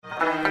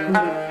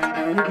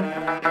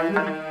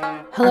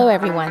Hello,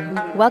 everyone.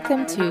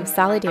 Welcome to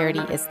Solidarity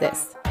Is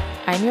This.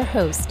 I'm your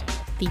host,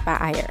 Deepa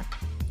Iyer.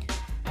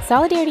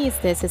 Solidarity Is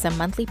This is a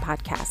monthly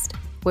podcast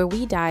where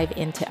we dive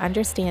into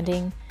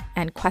understanding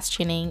and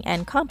questioning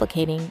and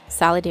complicating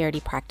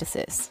solidarity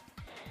practices.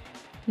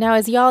 Now,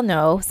 as y'all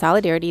know,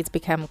 solidarity has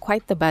become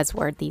quite the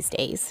buzzword these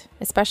days,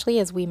 especially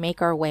as we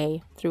make our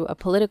way through a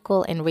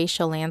political and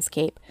racial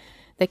landscape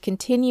that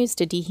continues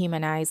to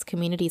dehumanize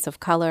communities of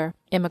color,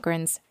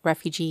 immigrants,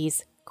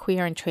 refugees,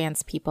 queer and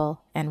trans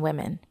people, and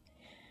women.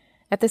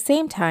 At the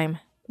same time,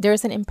 there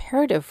is an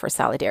imperative for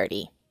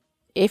solidarity.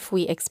 If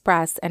we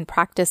express and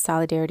practice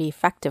solidarity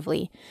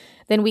effectively,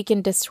 then we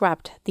can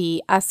disrupt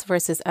the us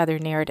versus other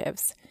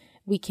narratives.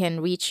 We can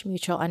reach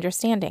mutual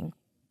understanding.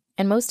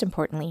 And most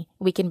importantly,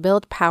 we can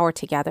build power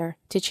together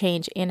to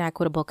change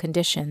inequitable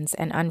conditions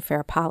and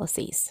unfair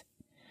policies.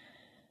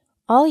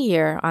 All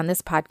year on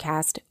this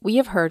podcast, we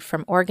have heard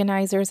from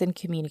organizers and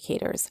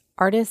communicators,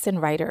 artists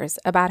and writers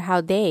about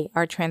how they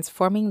are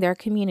transforming their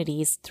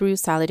communities through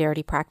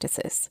solidarity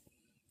practices.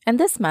 And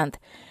this month,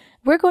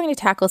 we're going to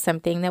tackle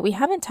something that we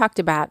haven't talked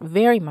about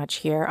very much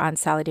here on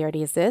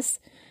Solidarity Is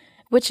This,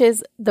 which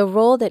is the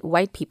role that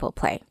white people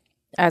play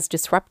as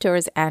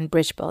disruptors and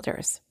bridge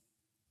builders.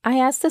 I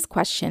asked this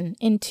question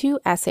in two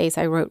essays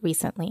I wrote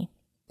recently.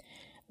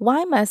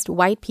 Why must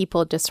white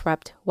people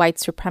disrupt white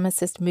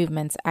supremacist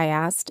movements, I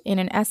asked in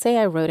an essay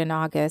I wrote in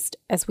August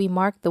as we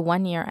marked the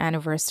 1-year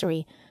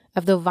anniversary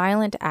of the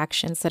violent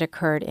actions that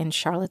occurred in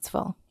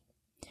Charlottesville.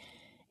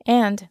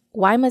 And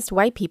why must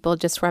white people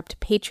disrupt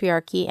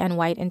patriarchy and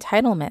white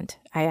entitlement,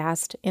 I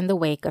asked in the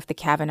wake of the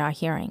Kavanaugh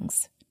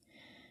hearings.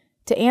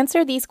 To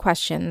answer these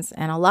questions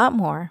and a lot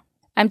more,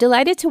 I'm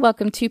delighted to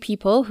welcome two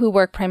people who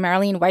work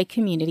primarily in white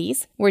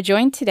communities. We're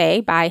joined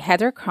today by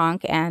Heather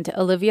Cronk and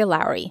Olivia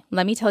Lowry.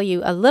 Let me tell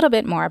you a little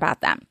bit more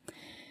about them.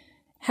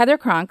 Heather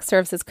Cronk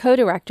serves as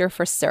co-director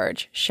for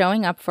SURJ,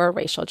 Showing Up for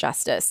Racial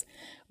Justice.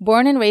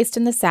 Born and raised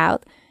in the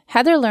South,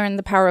 Heather learned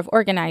the power of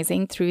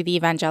organizing through the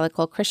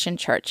Evangelical Christian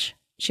Church.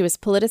 She was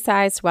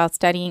politicized while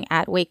studying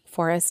at Wake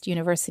Forest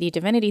University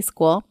Divinity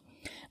School,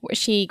 where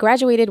she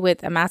graduated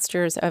with a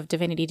Master's of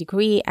Divinity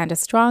degree and a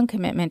strong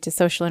commitment to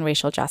social and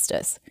racial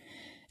justice.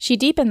 She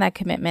deepened that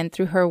commitment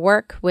through her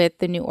work with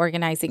the New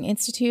Organizing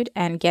Institute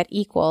and Get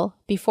Equal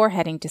before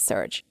heading to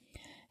SURJ.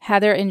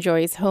 Heather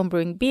enjoys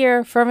homebrewing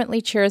beer,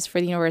 fervently cheers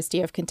for the University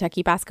of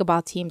Kentucky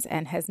basketball teams,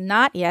 and has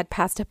not yet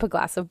passed up a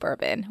glass of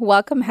bourbon.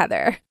 Welcome,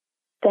 Heather.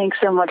 Thanks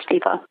so much,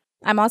 Deepa.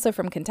 I'm also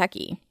from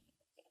Kentucky,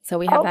 so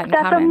we have that in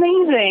common. That's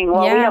amazing.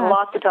 Well, we have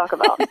lots to talk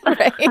about.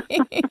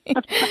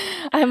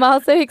 I'm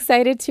also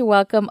excited to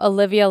welcome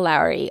Olivia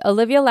Lowry.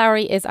 Olivia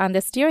Lowry is on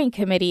the steering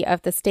committee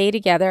of the Stay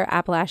Together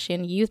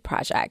Appalachian Youth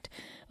Project.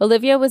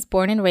 Olivia was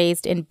born and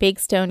raised in Big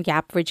Stone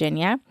Gap,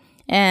 Virginia,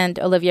 and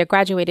Olivia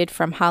graduated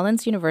from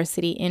Hollins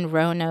University in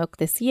Roanoke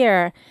this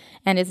year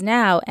and is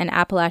now an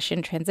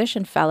Appalachian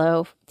Transition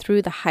Fellow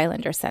through the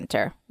Highlander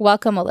Center.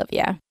 Welcome,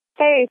 Olivia.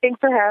 Hey, thanks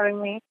for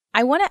having me.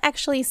 I want to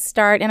actually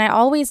start, and I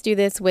always do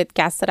this with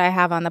guests that I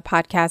have on the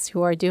podcast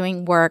who are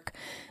doing work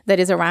that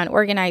is around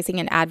organizing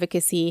and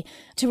advocacy,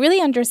 to really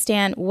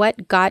understand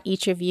what got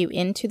each of you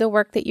into the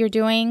work that you're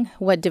doing,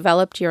 what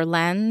developed your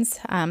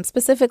lens,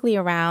 specifically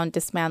around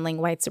dismantling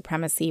white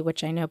supremacy,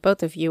 which I know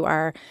both of you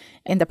are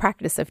in the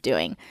practice of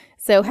doing.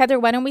 So Heather,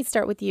 why don't we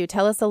start with you?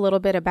 Tell us a little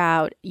bit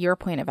about your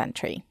point of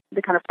entry.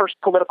 The kind of first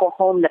political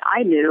home that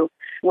I knew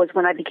was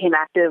when I became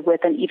active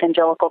with an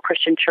evangelical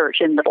Christian church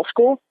in middle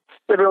school.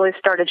 It really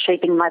started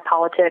shaping my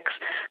politics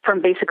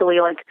from basically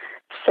like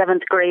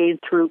 7th grade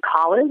through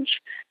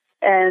college.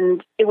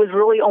 And it was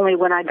really only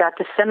when I got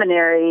to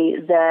seminary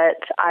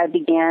that I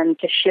began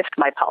to shift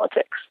my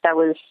politics. That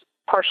was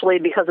partially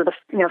because of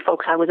the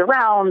folks I was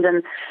around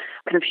and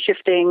kind of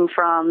shifting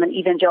from an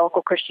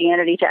evangelical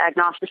Christianity to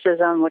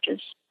agnosticism, which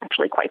is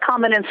actually quite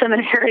common in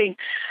seminary,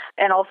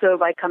 and also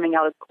by coming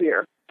out as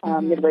queer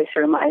midway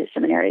through my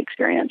seminary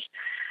experience.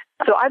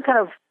 So I've kind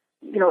of,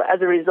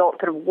 as a result,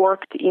 kind of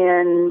worked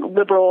in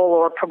liberal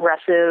or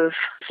progressive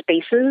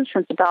spaces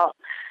since about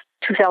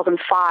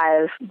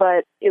 2005,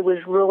 but it was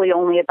really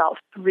only about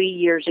 3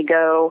 years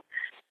ago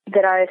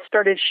that I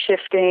started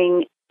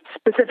shifting,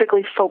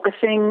 specifically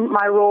focusing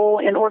my role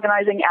in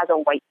organizing as a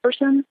white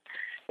person.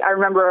 I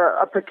remember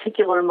a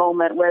particular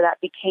moment where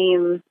that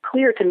became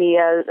clear to me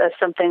as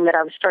something that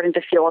I was starting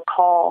to feel a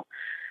call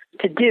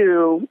to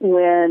do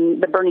when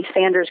the Bernie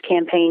Sanders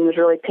campaign was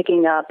really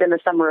picking up in the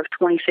summer of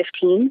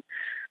 2015.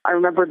 I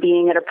remember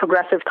being at a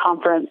progressive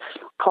conference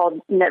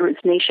called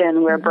Netroots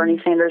Nation where Bernie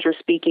Sanders was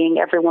speaking.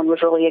 Everyone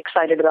was really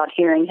excited about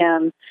hearing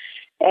him.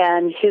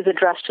 And his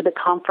address to the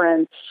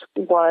conference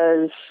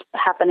was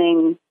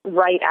happening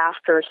right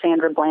after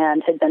Sandra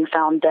Bland had been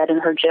found dead in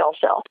her jail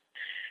cell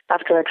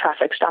after a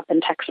traffic stop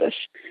in Texas.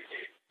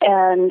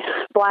 And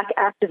Black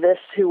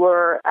activists who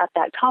were at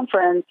that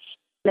conference,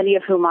 many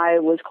of whom I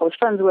was close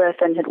friends with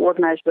and had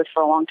organized with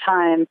for a long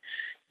time,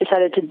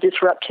 decided to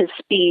disrupt his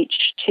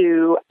speech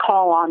to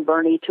call on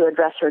Bernie to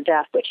address her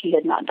death, which he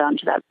had not done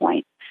to that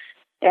point.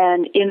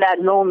 And in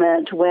that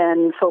moment,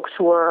 when folks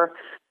were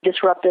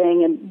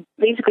disrupting and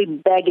basically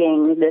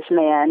begging this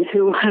man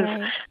who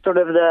was sort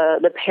of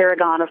the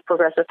paragon of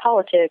progressive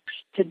politics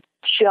to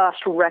just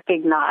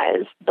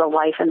recognize the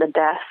life and the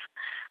death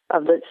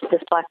of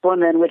this Black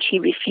woman, which he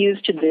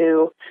refused to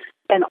do.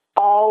 And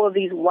all of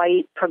these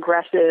white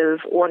progressive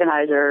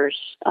organizers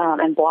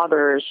and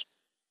bloggers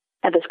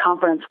at this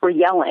conference were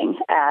yelling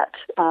at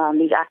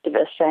these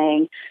activists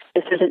saying,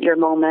 "This isn't your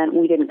moment.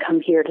 We didn't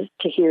come here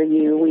to hear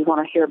you. We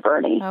want to hear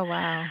Bernie." Oh,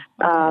 wow.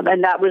 Okay.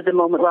 And that was the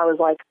moment where I was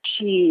like,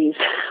 geez,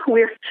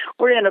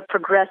 we're in a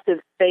progressive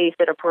space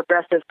at a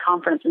progressive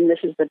conference, and this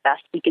is the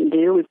best we can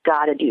do. We've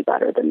got to do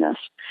better than this.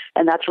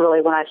 And that's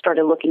really when I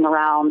started looking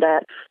around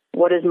at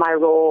what is my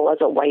role as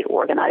a white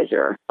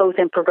organizer, both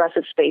in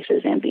progressive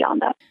spaces and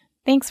beyond that.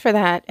 Thanks for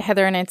that,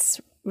 Heather. And it's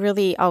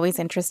really always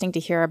interesting to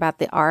hear about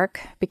the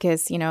arc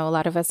because, a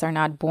lot of us are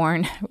not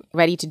born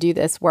ready to do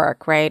this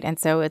work, right? And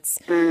so it's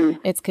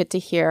good to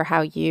hear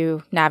how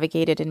you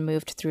navigated and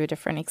moved through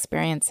different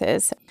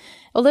experiences.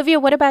 Olivia,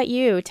 what about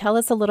you? Tell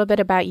us a little bit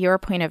about your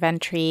point of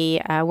entry,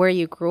 where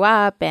you grew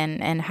up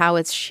and how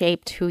it's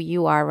shaped who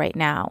you are right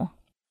now.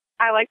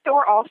 I like that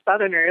we're all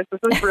Southerners. This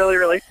is really,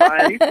 really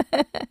fun.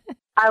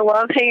 I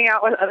love hanging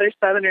out with other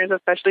Southerners,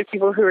 especially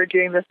people who are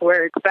doing this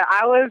work. But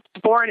I was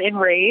born and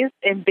raised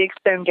in Big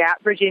Stone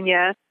Gap,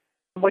 Virginia,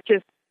 which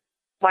is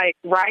like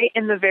right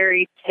in the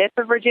very tip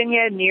of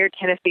Virginia near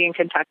Tennessee and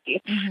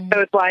Kentucky. Mm-hmm. So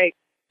it's like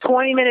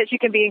 20 minutes you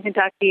can be in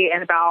Kentucky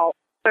and about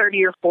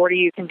 30 or 40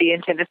 you can be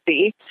in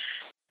Tennessee.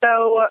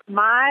 So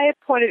my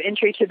point of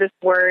entry to this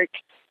work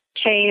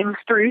came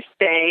through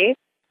STAY.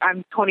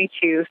 I'm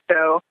 22,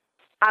 so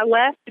I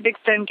left Big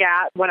Stone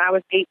Gap when I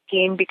was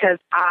 18 because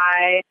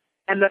I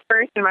am the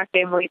first in my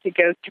family to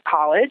go to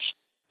college.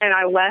 And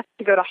I left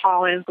to go to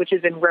Hollins, which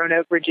is in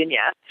Roanoke,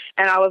 Virginia.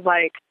 And I was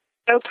like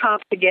so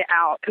pumped to get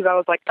out because I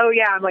was like, oh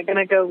yeah, I'm like going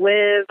to go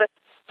live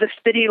the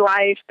city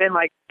life and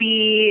like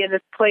be in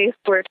this place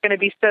where it's going to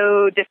be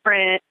so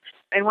different.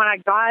 And when I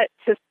got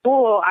to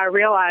school, I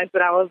realized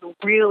that I was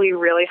really,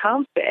 really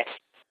homesick.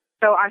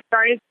 So I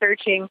started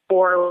searching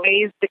for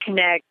ways to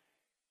connect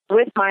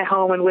with my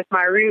home and with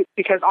my roots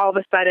because all of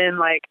a sudden,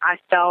 like, I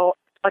felt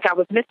like I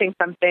was missing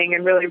something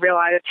and really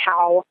realized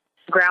how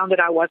grounded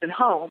I was in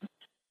home.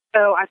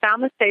 So I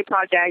found the STAY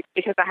Project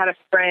because I had a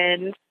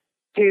friend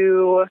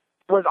who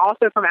was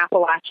also from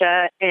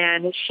Appalachia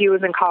and she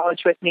was in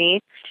college with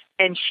me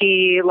and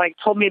she like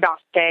told me about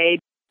STAY.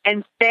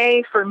 And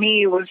STAY for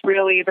me was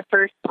really the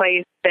first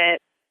place that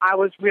I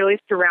was really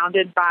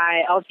surrounded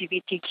by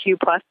LGBTQ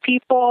plus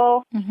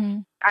people. Mm-hmm.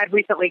 I'd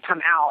recently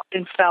come out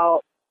and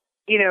felt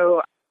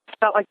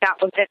like that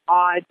was at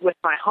odds with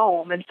my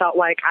home and felt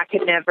like I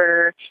could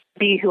never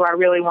be who I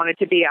really wanted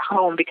to be at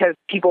home because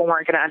people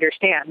weren't going to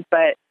understand.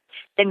 But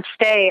in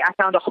STAY, I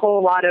found a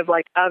whole lot of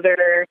like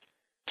other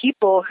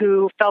people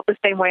who felt the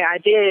same way I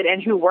did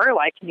and who were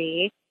like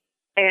me.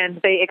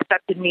 And they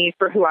accepted me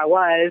for who I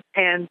was.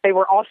 And they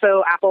were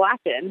also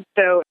Appalachian.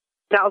 So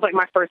that was like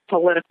my first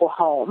political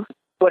home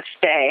was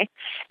STAY.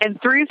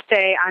 And through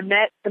STAY, I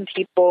met some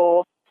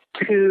people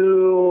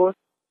who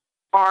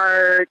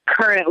are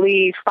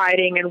currently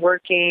fighting and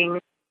working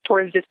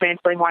towards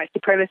dismantling white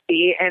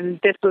supremacy. And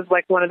this was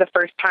like one of the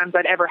first times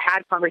I'd ever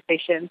had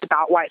conversations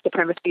about white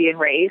supremacy and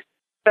race.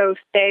 So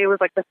STAY was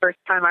like the first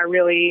time I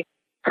really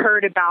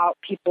heard about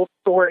people's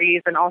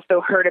stories and also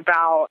heard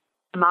about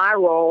my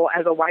role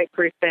as a white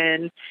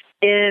person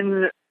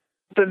in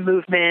the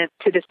movement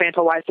to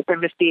dismantle white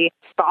supremacy,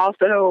 but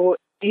also,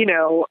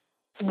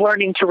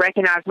 learning to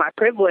recognize my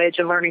privilege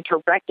and learning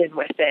to reckon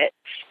with it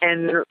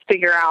and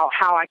figure out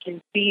how I can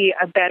be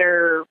a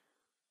better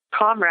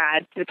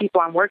comrade to the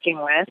people I'm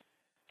working with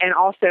and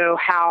also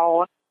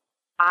how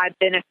I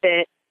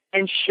benefit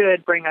and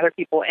should bring other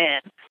people in.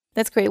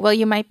 That's great. Well,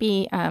 you might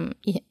be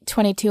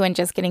 22 and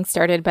just getting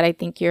started, but I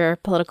think your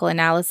political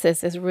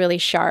analysis is really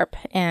sharp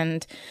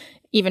and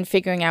even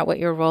figuring out what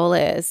your role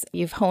is,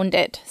 you've honed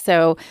it.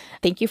 So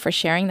thank you for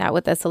sharing that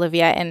with us,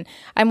 Olivia. And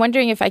I'm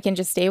wondering if I can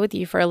just stay with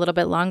you for a little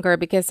bit longer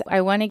because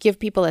I want to give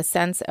people a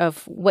sense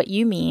of what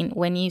you mean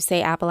when you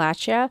say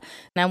Appalachia.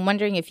 And I'm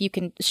wondering if you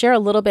can share a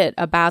little bit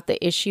about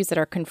the issues that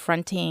are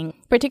confronting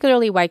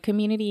particularly white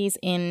communities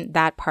in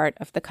that part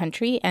of the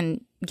country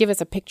and give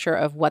us a picture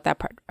of what that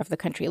part of the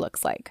country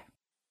looks like.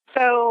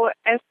 So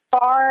as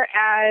far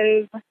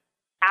as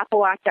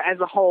Appalachia as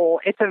a whole,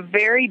 it's a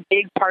very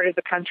big part of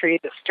the country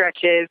that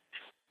stretches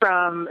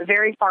from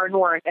very far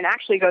north and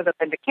actually goes up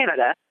into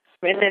Canada,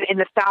 and then in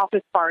the south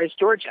as far as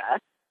Georgia.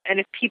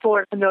 And if people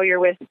are familiar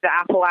with the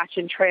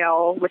Appalachian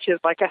Trail, which is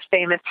like a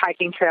famous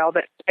hiking trail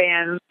that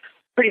spans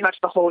pretty much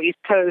the whole East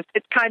Coast,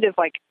 it's kind of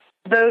like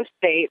those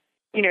states.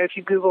 If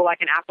you Google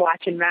like an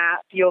Appalachian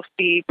map, you'll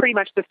see pretty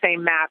much the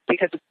same map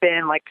because it's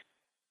been like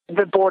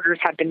the borders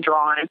have been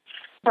drawn.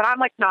 But I'm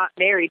like not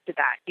married to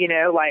that,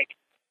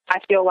 I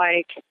feel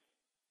like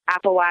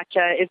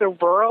Appalachia is a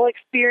rural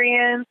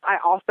experience. I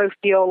also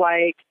feel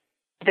like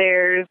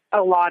there's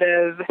a lot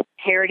of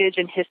heritage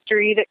and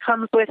history that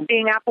comes with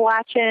being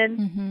Appalachian.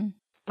 Mm-hmm.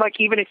 Like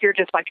even if you're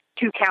just like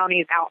two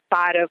counties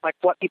outside of like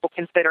what people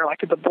consider like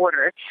the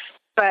border.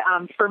 But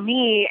for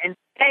me, and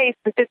today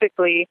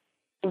specifically,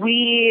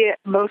 we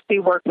mostly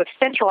work with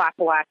Central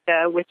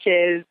Appalachia, which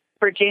is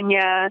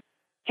Virginia,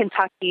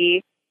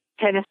 Kentucky,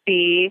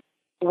 Tennessee,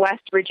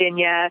 West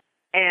Virginia,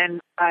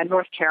 and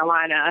North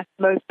Carolina,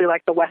 mostly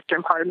like the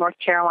western part of North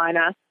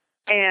Carolina.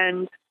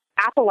 And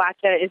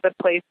Appalachia is a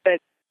place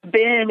that's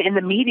been in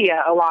the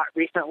media a lot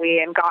recently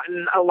and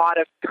gotten a lot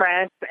of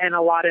press and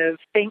a lot of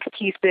think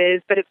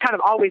pieces, but it's kind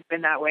of always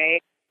been that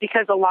way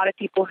because a lot of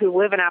people who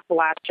live in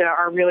Appalachia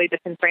are really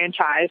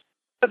disenfranchised.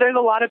 But there's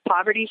a lot of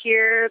poverty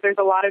here. There's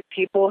a lot of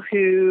people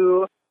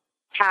who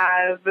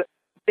have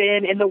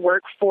been in the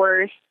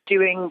workforce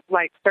doing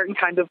like certain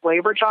kinds of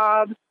labor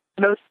jobs.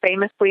 Most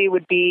famously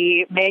would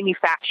be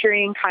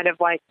manufacturing, kind of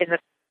like in the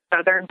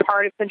southern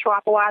part of Central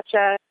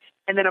Appalachia.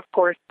 And then, of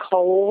course,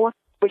 coal,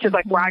 which is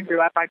like where I grew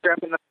up. I grew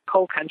up in the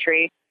coal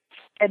country.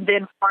 And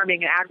then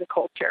farming and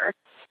agriculture.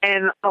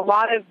 And a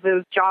lot of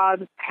those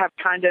jobs have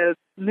kind of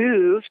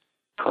moved.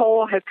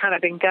 Coal has kind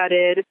of been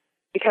gutted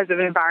because of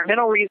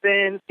environmental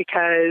reasons,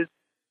 because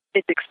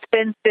it's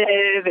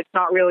expensive. It's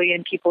not really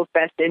in people's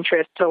best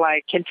interest to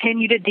like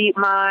continue to deep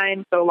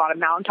mine. So a lot of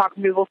mountaintop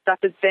removal stuff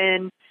has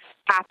been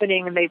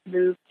happening, and they've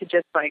moved to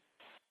just like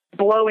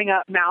blowing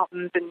up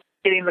mountains and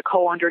getting the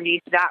coal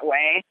underneath that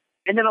way.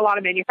 And then a lot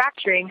of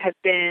manufacturing has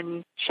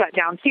been shut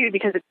down too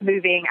because it's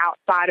moving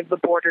outside of the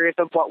borders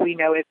of what we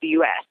know as the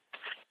U.S.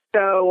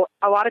 So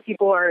a lot of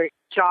people are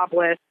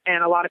jobless,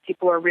 and a lot of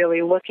people are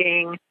really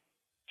looking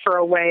for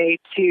a way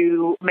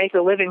to make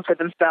a living for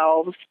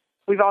themselves.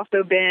 We've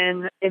also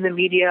been in the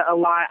media a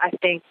lot, I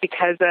think,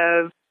 because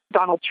of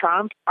Donald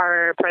Trump,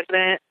 our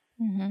president.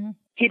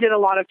 He did a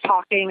lot of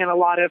talking and a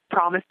lot of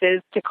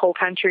promises to coal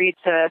country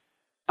to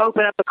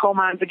open up the coal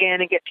mines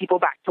again and get people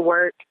back to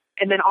work.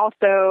 And then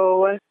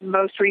also,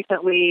 most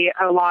recently,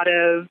 a lot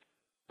of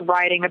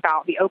writing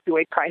about the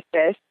opioid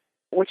crisis,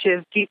 which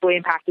has deeply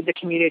impacted the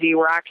community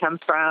where I come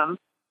from.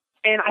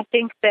 And I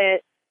think that,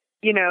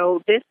 you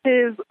know, this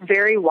is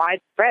very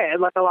widespread.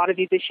 Like, a lot of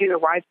these issues are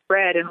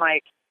widespread. And,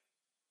 like,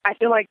 I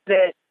feel like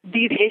that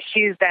these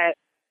issues that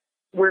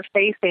we're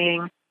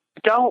facing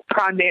don't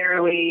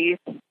primarily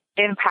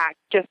impact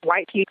just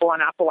white people in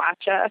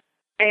Appalachia.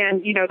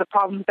 And, you know, the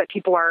problems that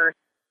people are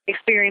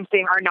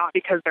experiencing are not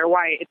because they're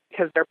white, it's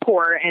because they're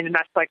poor, and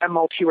that's like a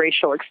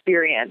multiracial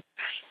experience.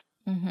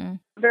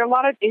 There are a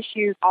lot of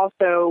issues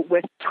also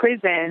with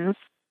prisons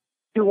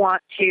who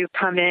want to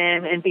come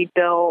in and be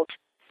built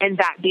and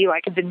that be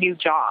like the new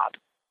job,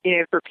 you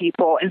know, for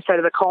people. Instead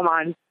of the coal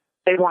mines,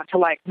 they want to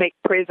like make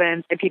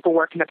prisons and people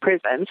work in the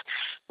prisons,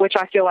 which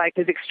I feel like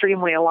is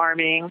extremely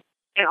alarming.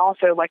 And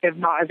also, like, is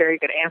not a very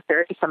good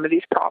answer to some of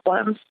these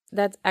problems.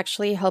 That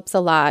actually helps a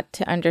lot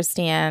to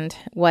understand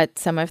what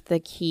some of the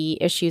key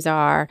issues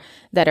are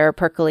that are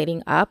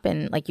percolating up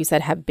and, like you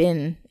said, have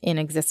been in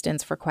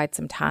existence for quite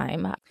some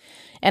time.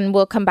 And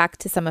we'll come back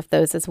to some of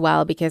those as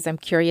well, because I'm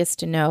curious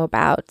to know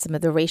about some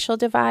of the racial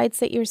divides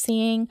that you're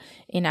seeing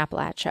in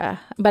Appalachia.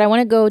 But I want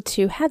to go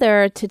to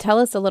Heather to tell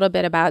us a little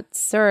bit about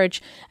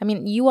Surge. I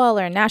mean, you all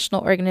are a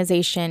national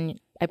organization.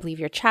 I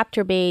believe you're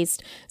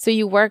chapter-based, so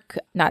you work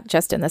not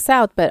just in the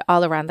South, but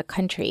all around the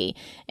country.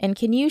 And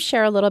can you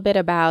share a little bit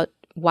about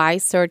why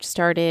Surge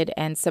started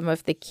and some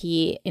of the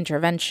key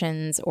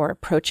interventions or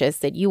approaches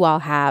that you all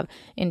have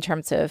in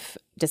terms of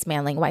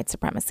dismantling white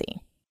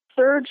supremacy?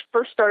 Surge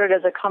first started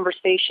as a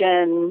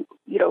conversation,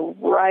 you know,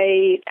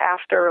 right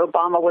after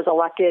Obama was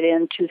elected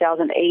in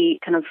 2008,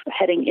 kind of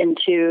heading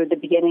into the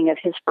beginning of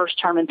his first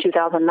term in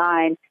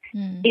 2009,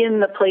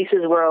 in the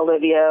places where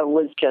Olivia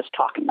was just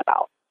talking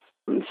about.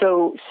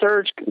 So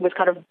Surge was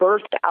kind of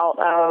birthed out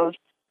of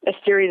a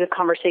series of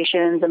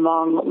conversations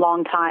among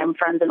longtime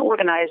friends and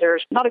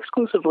organizers, not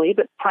exclusively,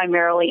 but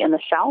primarily in the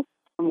South,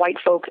 white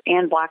folks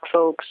and Black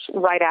folks,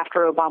 right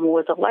after Obama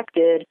was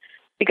elected.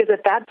 Because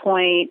at that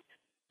point,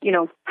 you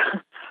know,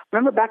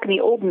 remember back in the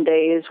olden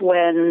days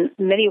when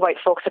many white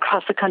folks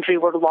across the country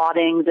were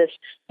lauding this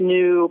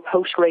new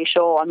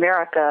post-racial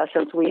America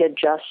since we had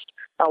just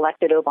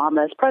elected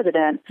Obama as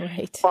president.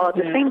 Right. While at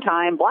the same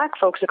time, Black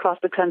folks across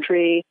the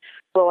country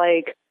were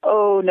like,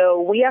 oh,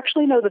 no, we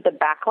actually know that the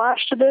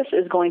backlash to this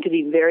is going to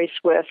be very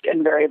swift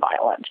and very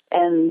violent.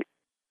 And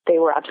they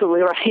were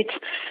absolutely right.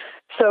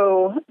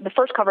 So the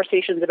first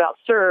conversations about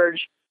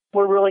Surge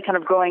were really kind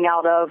of growing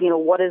out of, you know,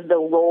 what is the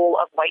role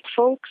of white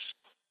folks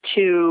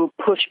to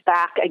push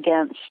back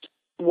against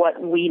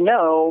what we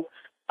know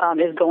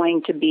is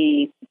going to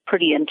be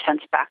pretty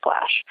intense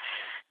backlash.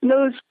 And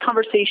those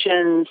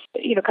conversations,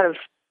 you know, kind of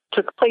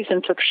took place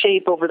and took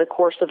shape over the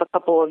course of a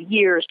couple of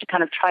years to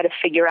kind of try to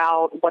figure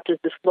out what does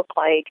this look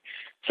like.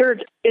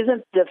 Surge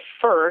isn't the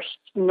first,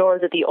 nor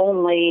is it the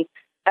only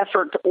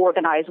effort to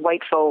organize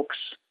white folks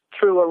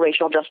through a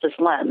racial justice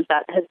lens.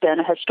 That has been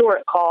a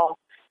historic call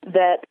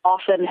that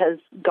often has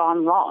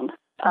gone wrong,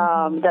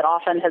 that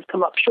often has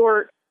come up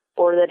short,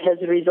 or that has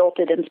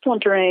resulted in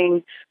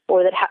splintering,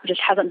 or that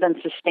just hasn't been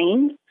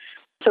sustained.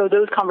 So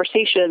those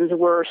conversations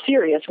were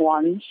serious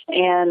ones,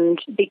 and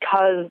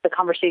because the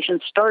conversation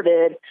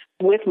started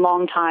with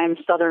longtime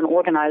Southern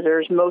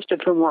organizers, most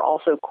of whom were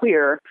also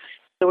queer,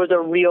 there was a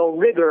real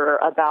rigor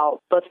about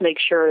let's make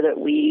sure that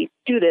we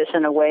do this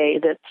in a way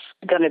that's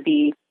going to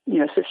be,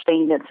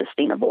 sustained and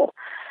sustainable.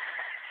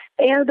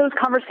 And those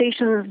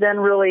conversations then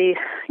really,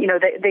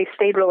 they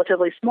stayed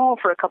relatively small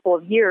for a couple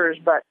of years,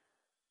 but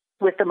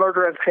with the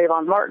murder of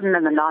Trayvon Martin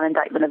and the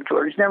non-indictment of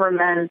George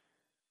Zimmerman,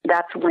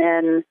 that's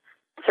when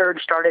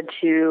Surge started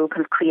to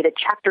kind of create a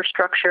chapter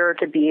structure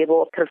to be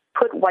able to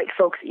put white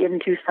folks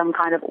into some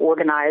kind of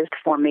organized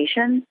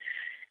formation.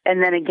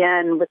 And then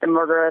again, with the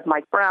murder of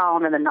Mike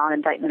Brown and the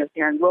non-indictment of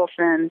Darren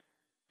Wilson,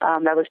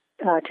 that was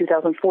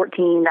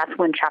 2014, that's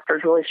when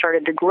chapters really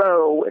started to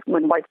grow,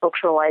 when white folks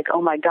were like,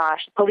 oh my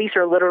gosh, police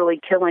are literally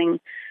killing,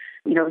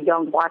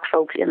 young Black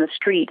folks in the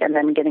street and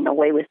then getting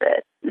away with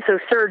it. So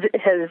Surge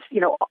has,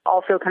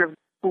 also kind of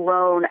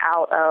grown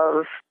out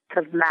of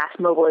kind of mass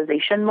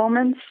mobilization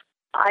moments.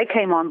 I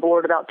came on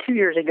board about 2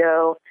 years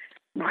ago,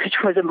 which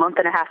was a month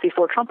and a half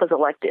before Trump was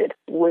elected,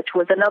 which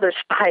was another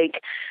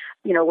spike,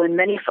 when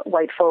many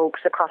white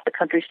folks across the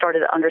country started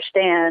to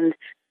understand,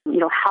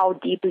 how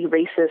deeply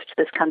racist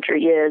this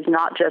country is,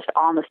 not just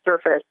on the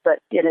surface, but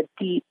in a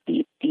deep,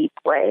 deep, deep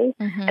way,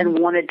 and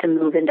wanted to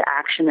move into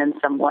action in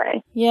some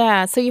way.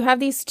 Yeah. So you have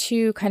these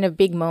two kind of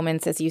big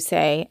moments, as you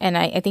say. And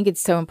I think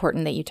it's so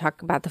important that you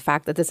talk about the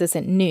fact that this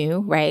isn't new,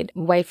 right?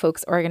 White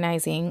folks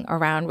organizing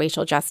around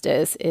racial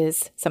justice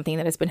is something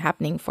that has been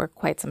happening for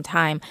quite some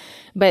time.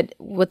 But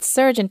with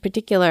Surge in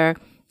particular,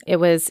 it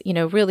was,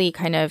 really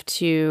kind of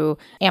to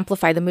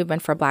amplify the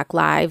movement for Black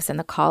lives and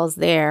the calls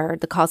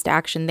to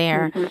action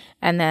there,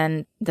 and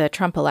then the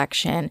Trump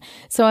election.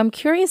 So I'm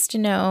curious to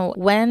know,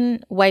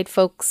 when white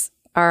folks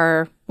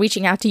are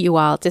reaching out to you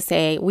all to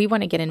say, we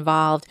want to get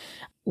involved,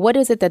 what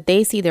is it that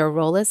they see their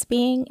role as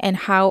being, and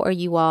how are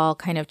you all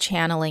kind of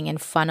channeling and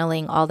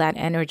funneling all that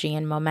energy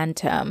and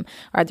momentum?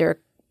 Are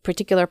there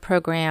particular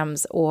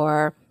programs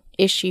or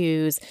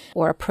issues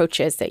or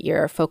approaches that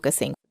you're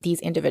focusing these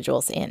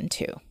individuals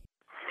into?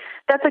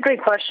 That's a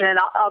great question, and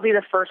I'll be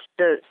the first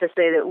to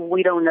say that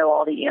we don't know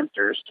all the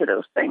answers to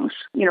those things.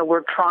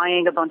 We're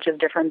trying a bunch of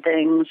different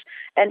things,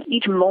 and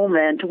each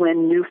moment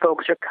when new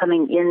folks are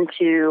coming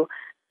into,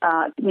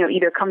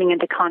 either coming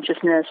into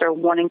consciousness or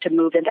wanting to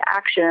move into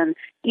action,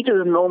 each of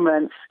those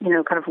moments,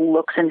 kind of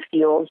looks and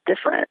feels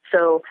different.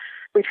 So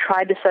we've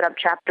tried to set up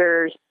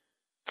chapters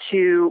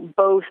to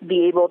both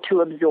be able to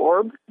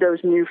absorb those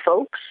new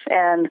folks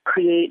and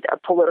create a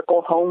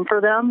political home for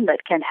them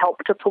that can help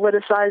to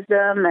politicize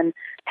them and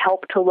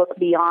help to look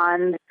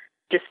beyond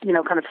just,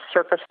 kind of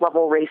surface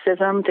level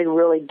racism to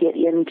really get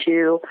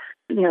into,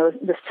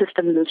 the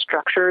systems and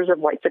structures of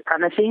white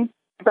supremacy,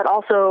 but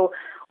also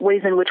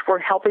ways in which we're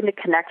helping to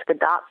connect the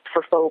dots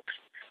for folks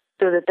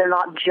so that they're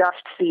not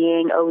just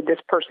seeing, oh, this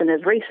person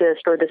is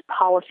racist or this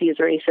policy is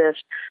racist,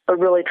 but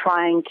really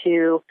trying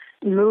to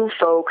move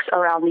folks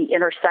around the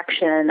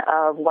intersection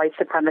of white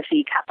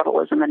supremacy,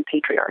 capitalism, and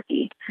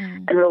patriarchy,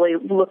 and really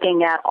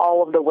looking at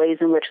all of the ways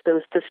in which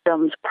those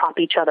systems prop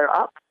each other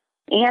up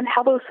and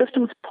how those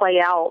systems play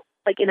out,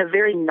 like in a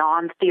very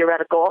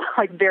non-theoretical,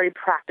 like very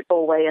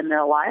practical way in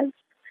their lives.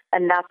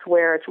 And that's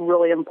where it's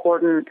really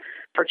important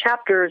for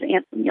chapters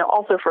and,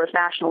 also for us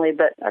nationally,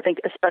 but I think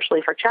especially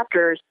for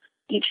chapters,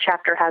 each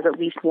chapter has at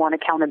least one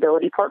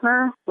accountability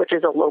partner, which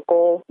is a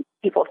local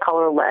people of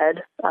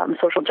color-led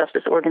social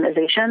justice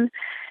organization.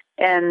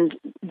 And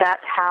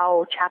that's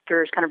how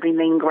chapters kind of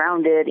remain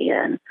grounded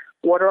in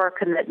what are our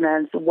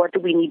commitments, what do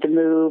we need to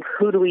move,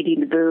 who do we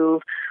need to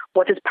move,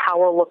 what does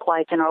power look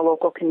like in our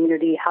local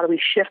community, how do we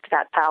shift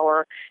that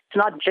power. It's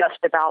not just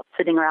about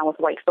sitting around with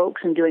white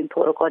folks and doing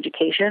political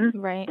education,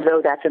 right,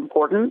 though that's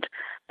important,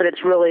 but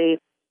it's really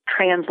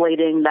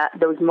translating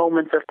those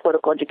moments of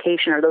political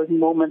education or those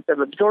moments of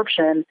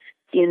absorption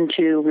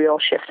into real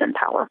shifts in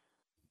power.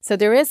 So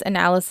there is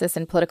analysis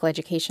and political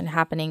education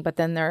happening, but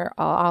then there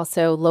are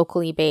also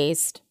locally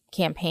based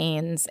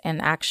campaigns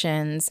and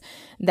actions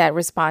that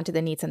respond to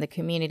the needs in the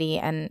community.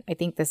 And I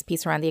think this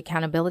piece around the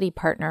accountability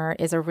partner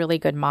is a really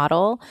good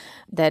model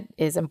that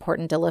is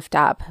important to lift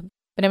up.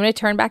 But I'm going to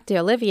turn back to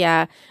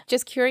Olivia.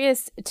 Just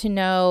curious to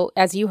know,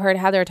 as you heard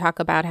Heather talk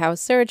about how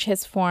Surge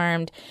has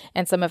formed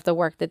and some of the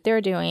work that they're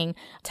doing,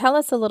 tell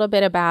us a little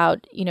bit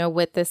about,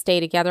 with the Stay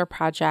Together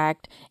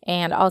project.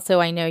 And also,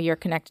 I know you're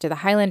connected to the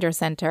Highlander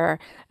Center,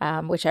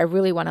 which I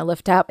really want to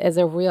lift up as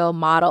a real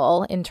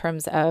model in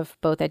terms of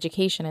both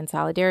education and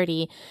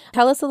solidarity.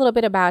 Tell us a little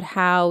bit about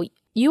how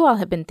you all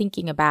have been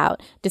thinking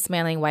about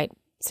dismantling white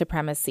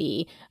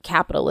supremacy,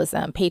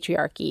 capitalism,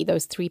 patriarchy,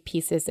 those three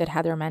pieces that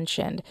Heather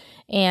mentioned,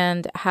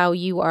 and how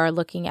you are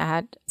looking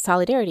at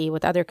solidarity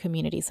with other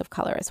communities of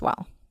color as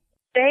well.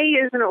 Stay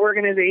is an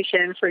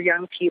organization for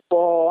young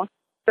people.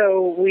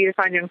 So we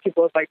define young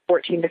people as like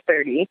 14 to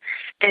 30.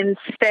 And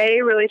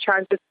Stay really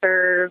tries to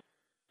serve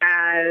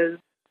as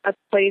a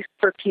place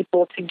for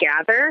people to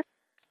gather.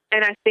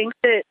 And I think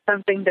that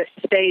something that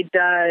Stay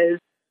does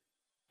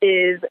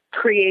is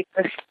create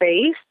a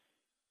space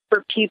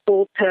for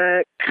people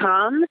to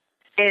come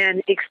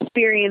and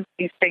experience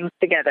these things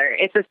together.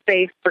 It's a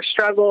space for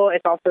struggle.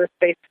 It's also a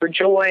space for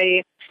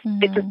joy.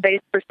 It's a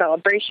space for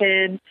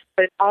celebration,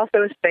 but it's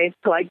also a space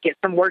to get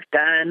some work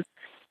done.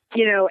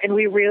 And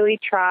we really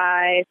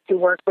try to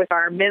work with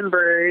our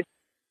members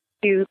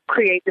to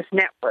create this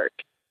network,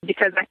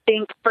 because I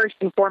think first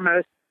and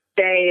foremost,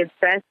 Stay is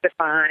best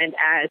defined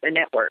as a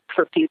network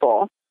for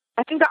people.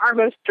 I think that our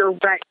most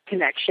direct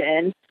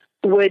connection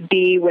would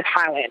be with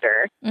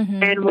Highlander,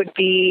 and would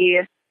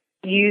be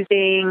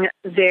using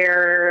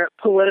their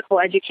political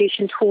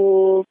education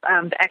tools,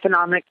 the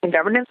economics and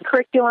governance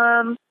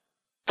curriculum,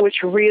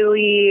 which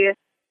really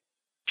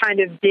kind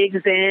of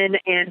digs in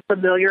and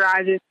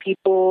familiarizes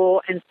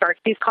people and starts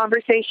these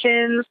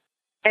conversations.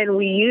 And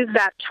we use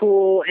that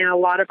tool in a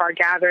lot of our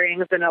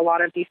gatherings and a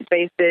lot of these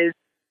spaces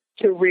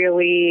to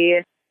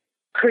really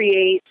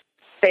create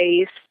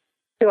space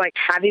to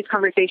have these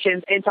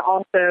conversations, and to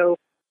also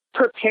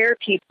prepare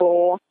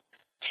people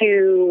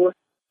to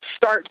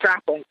start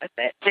grappling with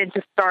it and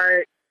to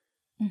start,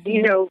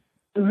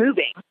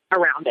 moving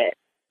around it.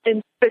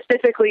 And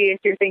specifically, if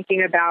you're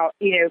thinking about,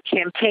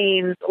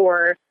 campaigns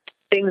or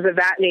things of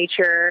that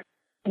nature,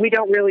 we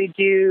don't really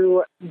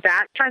do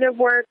that kind of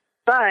work,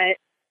 but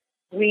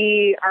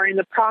we are in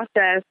the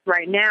process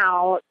right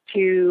now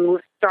to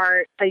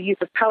start a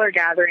Youth of Color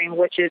gathering,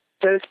 which is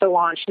supposed to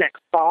launch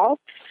next fall.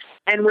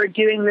 And we're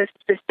doing this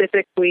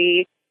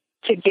specifically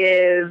to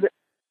give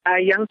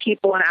young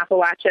people in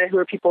Appalachia who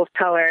are people of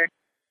color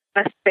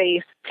a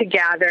space to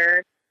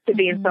gather, to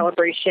be in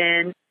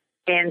celebration,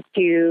 and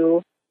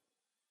to,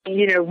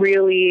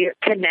 really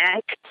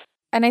connect.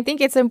 And I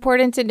think it's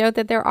important to note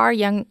that there are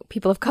young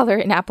people of color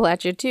in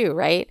Appalachia too,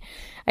 right?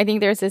 I think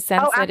there's a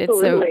sense that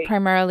it's a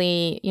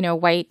primarily,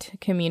 white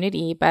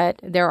community, but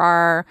there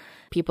are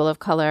people of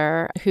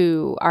color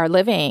who are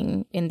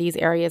living in these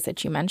areas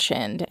that you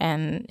mentioned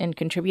and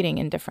contributing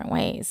in different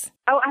ways.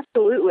 Oh,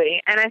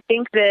 absolutely. And I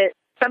think that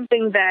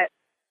something that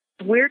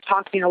we're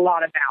talking a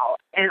lot about,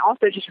 and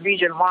also just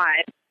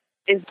region-wide,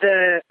 is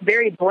the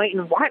very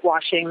blatant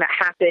whitewashing that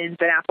happens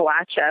in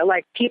Appalachia.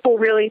 People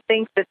really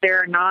think that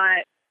there are not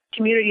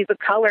communities of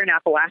color in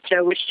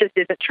Appalachia, which just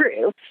isn't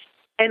true.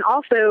 And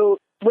also,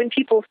 when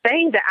people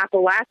say that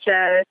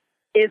Appalachia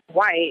is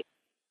white,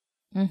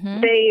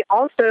 they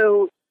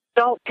also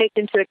don't take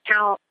into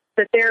account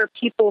that there are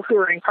people who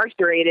are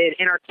incarcerated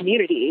in our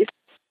communities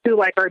who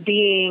are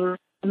being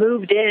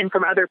moved in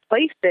from other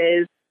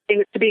places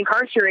to be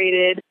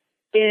incarcerated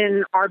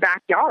in our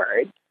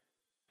backyard.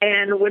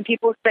 And when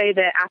people say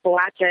that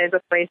Appalachia is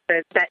a place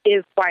that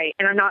is white,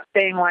 and I'm not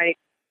saying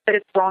that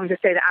it's wrong to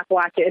say that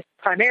Appalachia is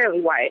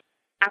primarily white.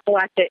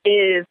 Appalachia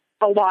is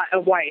a lot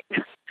of white,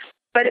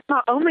 but it's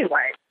not only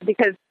white,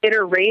 because it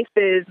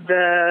erases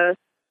the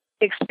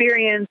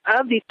experience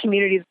of these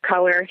communities of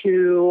color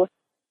who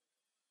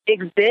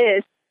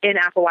exist in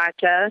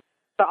Appalachia,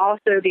 but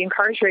also the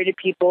incarcerated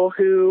people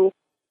who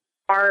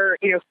are,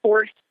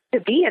 forced to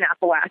be in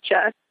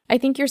Appalachia. I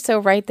think you're so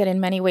right that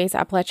in many ways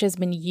Appalachia has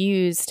been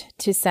used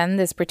to send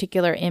this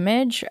particular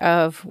image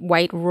of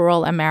white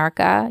rural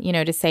America,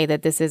 to say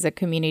that this is a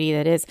community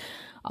that is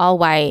all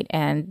white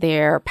and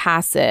they're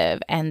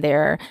passive and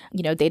they're,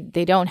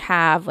 they don't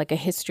have a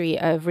history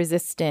of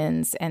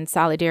resistance and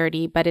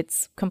solidarity, but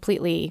it's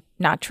completely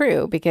not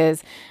true,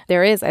 because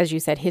there is, as you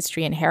said,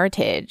 history and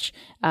heritage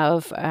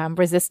of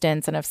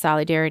resistance and of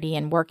solidarity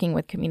and working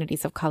with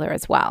communities of color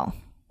as well.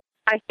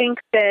 I think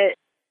that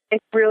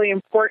it's really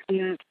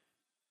important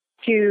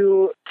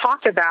to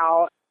talk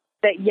about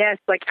that, yes,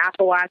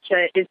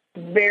 Appalachia is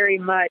very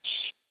much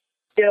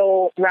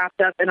still wrapped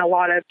up in a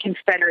lot of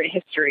Confederate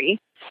history.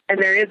 And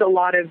there is a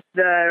lot of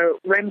the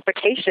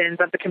ramifications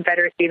of the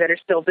Confederacy that are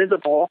still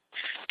visible.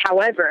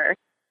 However,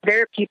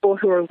 there are people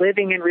who are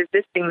living and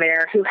resisting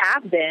there who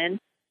have been,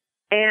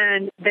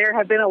 and there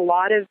have been a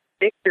lot of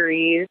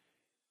victories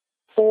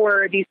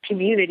for these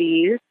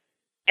communities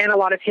and a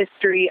lot of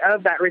history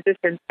of that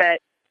resistance that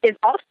is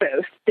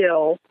also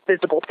still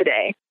visible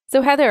today.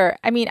 So Heather,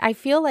 I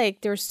feel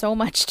like there's so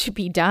much to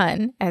be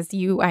done, as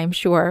you, I'm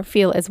sure,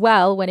 feel as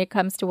well when it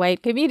comes to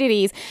white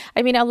communities.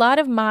 A lot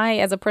of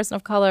as a person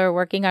of color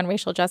working on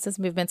racial justice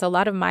movements, a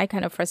lot of my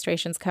kind of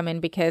frustrations come in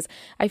because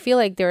I feel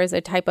like there is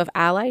a type of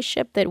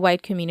allyship that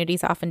white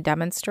communities often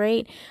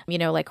demonstrate,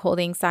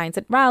 holding signs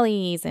at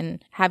rallies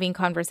and having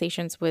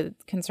conversations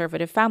with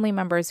conservative family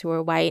members who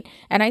are white.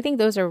 And I think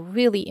those are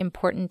really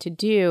important to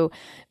do.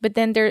 But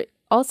then there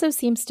also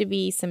seems to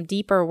be some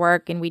deeper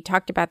work, and we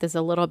talked about this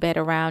a little bit,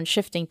 around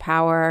shifting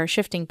power,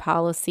 shifting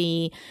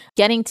policy,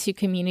 getting to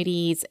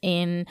communities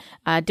in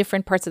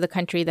different parts of the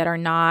country that are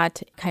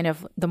not kind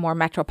of the more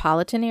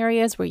metropolitan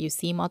areas where you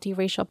see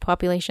multiracial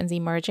populations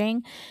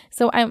emerging.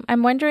 So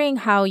I'm wondering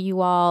how you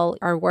all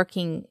are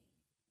working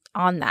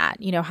on that.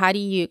 How do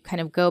you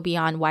kind of go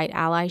beyond white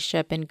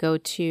allyship and go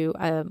to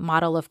a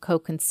model of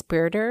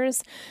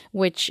co-conspirators,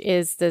 which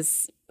is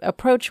this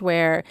approach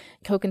where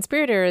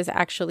co-conspirators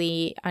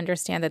actually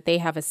understand that they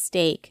have a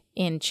stake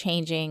in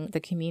changing the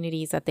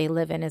communities that they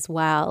live in as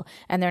well.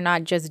 And they're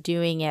not just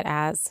doing it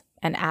as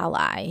an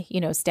ally,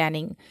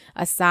 standing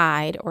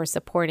aside or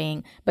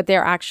supporting, but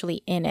they're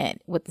actually in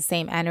it with the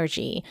same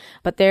energy.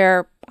 But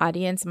their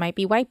audience might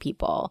be white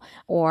people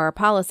or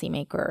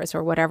policymakers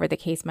or whatever the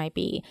case might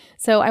be.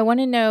 So I want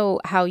to know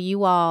how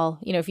you all,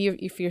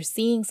 if you're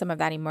seeing some of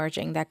that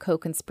emerging, that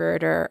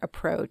co-conspirator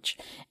approach,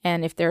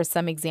 and if there are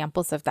some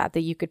examples of that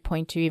you could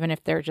point to, even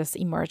if they're just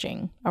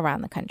emerging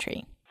around the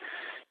country.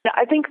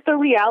 I think the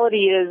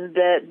reality is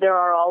that there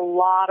are a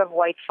lot of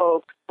white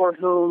folks for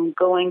whom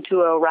going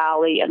to a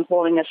rally and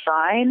holding a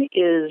sign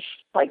is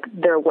like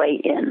their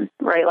way in,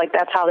 right? Like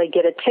that's how they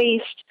get a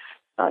taste,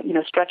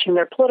 stretching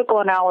their political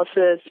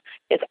analysis.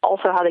 It's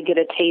also how they get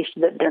a taste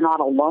that they're not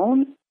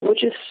alone,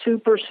 which is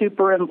super,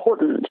 super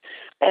important.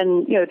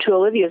 And, to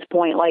Olivia's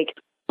point, like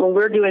when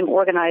we're doing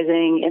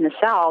organizing in the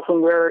South,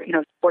 when we're,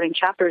 supporting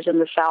chapters in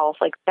the South,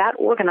 like that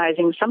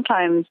organizing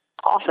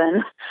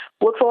often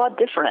looks a lot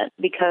different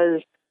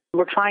because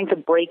we're trying to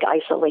break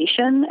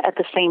isolation at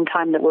the same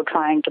time that we're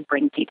trying to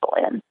bring people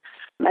in.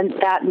 And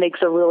that makes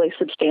a really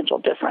substantial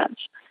difference.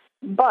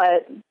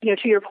 But,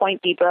 to your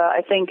point, Deepa,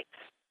 I think,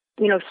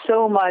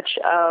 so much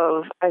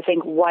of,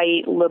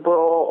 white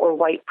liberal or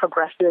white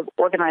progressive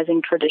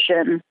organizing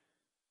tradition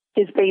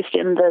is based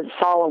in the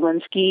Saul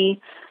Alinsky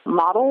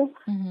model,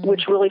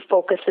 which really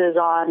focuses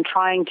on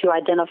trying to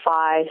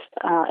identify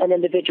an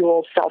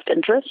individual's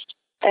self-interest.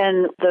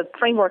 And the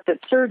framework that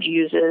Surge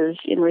uses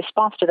in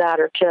response to that,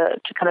 or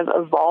to kind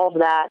of evolve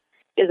that,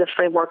 is a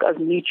framework of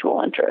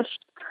mutual interest.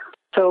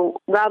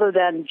 So rather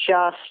than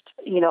just,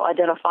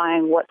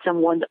 identifying what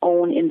someone's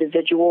own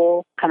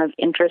individual kind of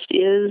interest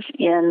is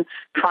in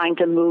trying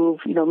to move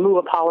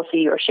a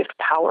policy or shift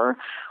power,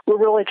 we're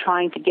really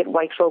trying to get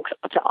white folks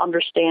to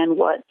understand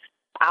what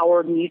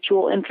our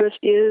mutual interest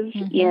is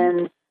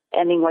in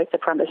ending white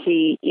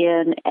supremacy,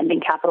 in ending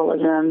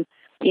capitalism,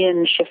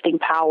 in shifting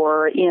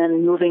power,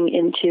 in moving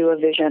into a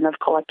vision of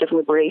collective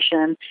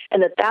liberation,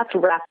 and that's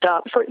wrapped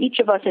up for each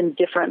of us in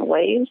different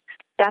ways.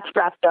 That's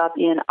wrapped up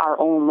in our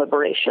own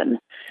liberation.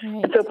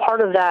 Right. And so part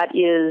of that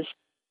is,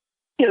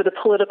 the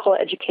political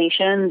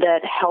education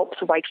that helps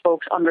white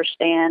folks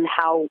understand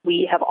how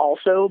we have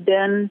also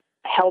been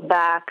held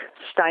back,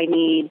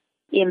 stymied,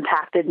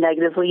 impacted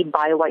negatively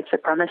by white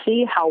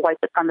supremacy, how white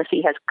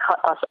supremacy has cut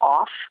us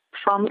off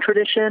from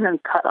tradition and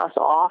cut us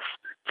off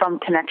from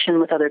connection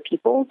with other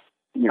people.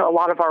 A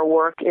lot of our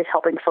work is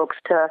helping folks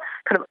to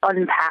kind of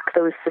unpack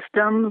those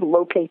systems,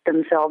 locate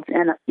themselves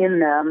in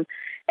them,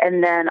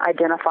 and then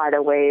identify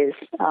the ways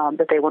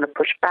that they want to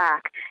push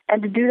back,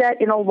 and to do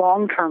that in a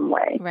long-term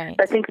way. Right.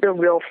 I think the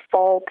real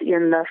fault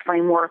in the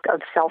framework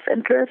of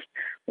self-interest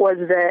was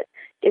that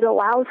it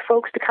allows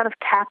folks to kind of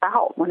tap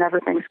out whenever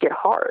things get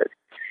hard.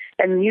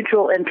 And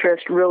mutual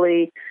interest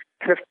really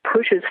kind of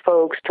pushes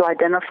folks to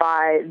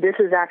identify, this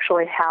is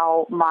actually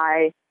how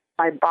my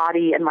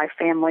body and my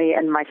family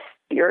and my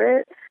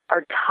spirit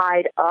are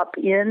tied up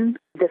in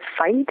this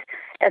fight.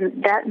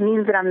 And that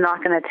means that I'm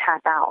not going to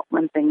tap out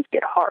when things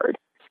get hard.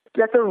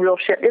 That's a real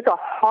shift. It's a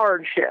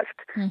hard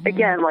shift.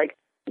 Again, like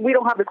we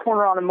don't have the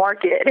corner on the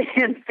market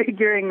in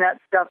figuring that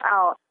stuff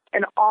out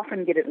and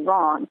often get it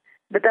wrong.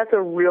 But that's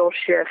a real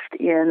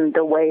shift in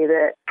the way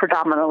that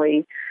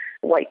predominantly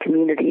white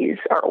communities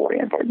are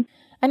oriented.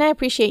 And I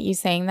appreciate you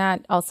saying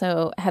that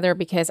also, Heather,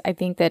 because I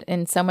think that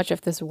in so much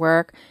of this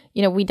work,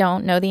 we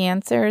don't know the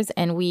answers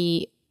and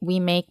we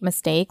make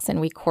mistakes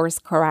and we course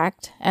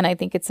correct. And I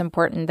think it's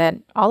important that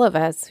all of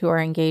us who are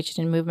engaged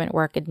in movement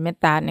work admit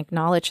that and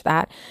acknowledge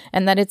that,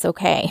 and that it's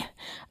okay.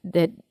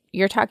 That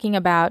you're talking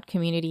about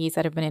communities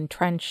that have been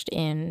entrenched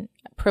in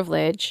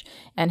privilege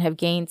and have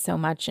gained so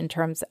much in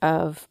terms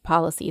of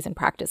policies and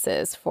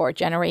practices for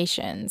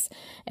generations.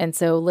 And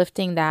so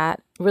lifting that,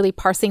 really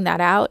parsing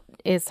that out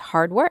is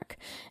hard work.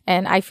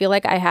 And I feel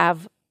like I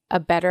have a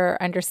better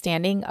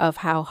understanding of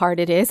how hard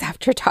it is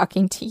after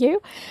talking to you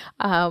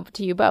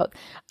both.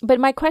 But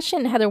my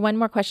question, Heather, one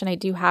more question I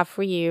do have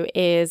for you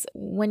is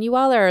when you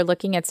all are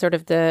looking at sort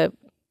of the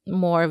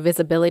more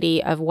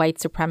visibility of white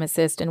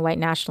supremacist and white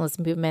nationalist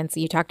movements,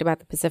 you talked about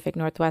the Pacific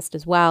Northwest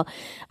as well.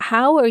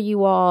 How are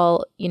you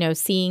all,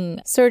 seeing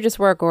Surge's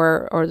work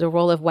or the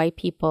role of white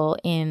people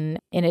in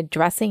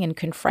addressing and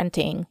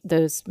confronting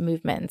those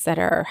movements that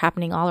are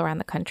happening all around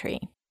the country?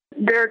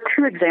 There are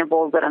two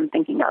examples that I'm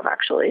thinking of,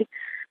 actually.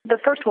 The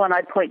first one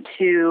I'd point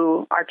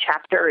to our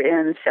chapter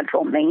in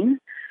Central Maine,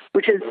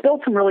 which has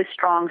built some really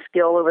strong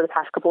skill over the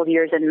past couple of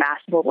years in mass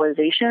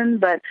mobilization.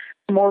 But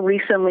more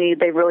recently,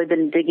 they've really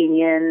been digging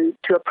in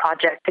to a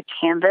project to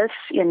canvass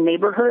in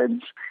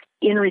neighborhoods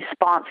in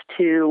response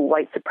to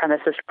white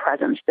supremacist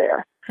presence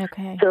there.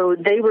 Okay. So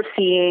they were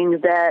seeing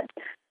that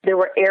there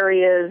were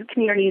areas,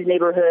 communities,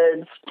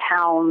 neighborhoods,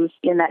 towns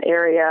in that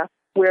area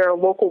where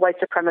local white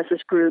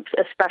supremacist groups,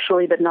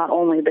 especially but not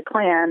only the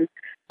Klan,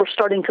 were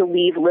starting to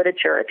leave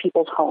literature at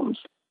people's homes.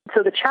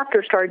 So the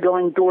chapter started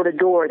going door to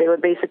door. They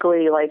would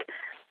basically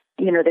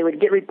they would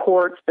get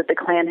reports that the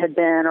Klan had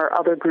been or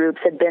other groups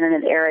had been in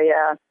an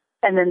area,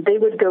 and then they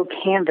would go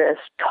canvass,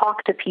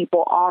 talk to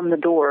people on the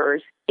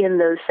doors in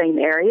those same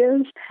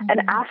areas,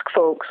 and ask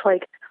folks,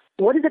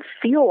 what did it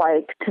feel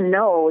like to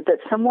know that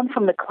someone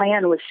from the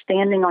Klan was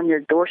standing on your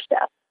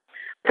doorstep?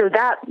 So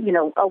that,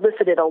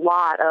 elicited a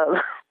lot of,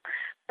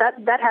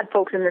 that had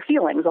folks in their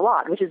feelings a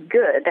lot, which is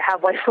good to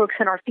have white folks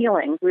in our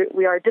feelings.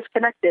 We are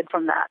disconnected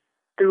from that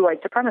through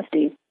white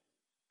supremacy.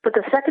 But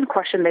the second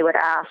question they would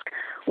ask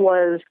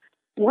was,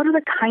 what are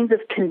the kinds of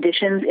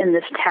conditions in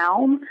this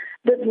town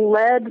that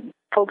led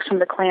folks from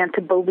the Klan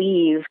to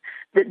believe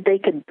that they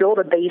could build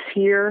a base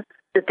here,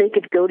 that they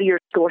could go to your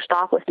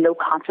doorstep with no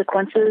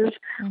consequences?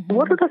 Mm-hmm.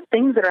 What are the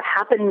things that are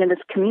happening in this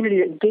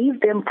community that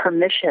gave them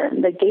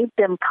permission, that gave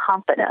them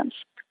confidence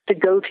to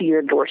go to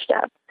your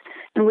doorstep?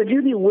 And would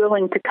you be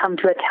willing to come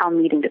to a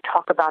town meeting to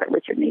talk about it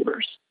with your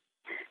neighbors?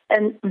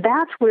 And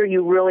that's where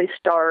you really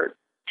start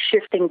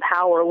shifting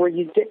power, where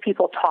you get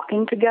people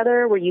talking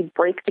together, where you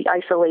break the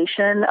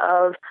isolation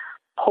of,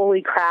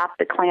 holy crap,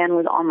 the Klan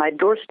was on my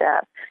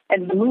doorstep,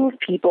 and move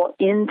people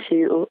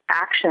into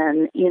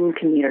action in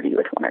community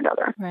with one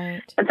another.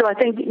 Right. And so I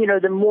think,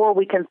 the more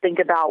we can think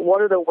about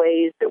what are the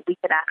ways that we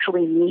can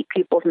actually meet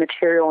people's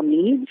material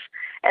needs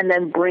and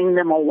then bring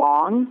them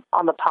along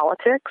on the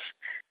politics,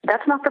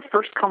 that's not the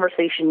first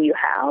conversation you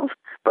have,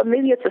 but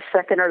maybe it's the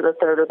second or the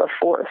third or the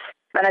fourth.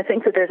 And I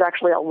think that there's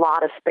actually a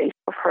lot of space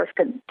for us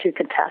to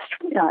contest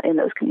in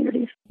those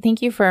communities.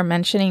 Thank you for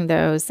mentioning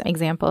those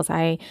examples.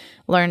 I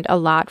learned a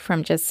lot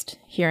from just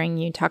hearing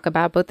you talk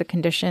about both the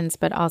conditions,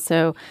 but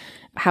also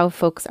how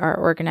folks are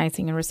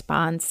organizing in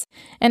response.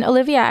 And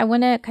Olivia, I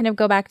want to kind of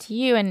go back to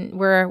you, and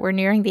we're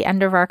nearing the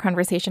end of our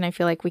conversation. I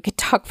feel like we could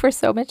talk for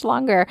so much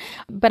longer,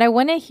 but I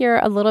want to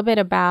hear a little bit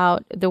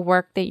about the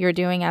work that you're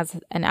doing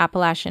as an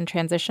Appalachian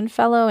Transition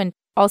Fellow, and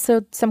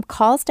also some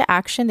calls to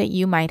action that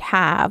you might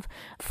have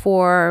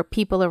for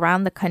people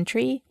around the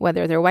country,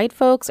 whether they're white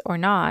folks or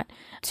not,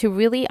 to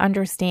really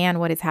understand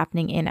what is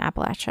happening in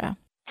Appalachia.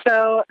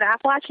 So the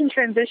Appalachian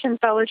Transition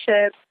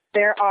Fellowship,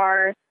 there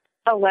are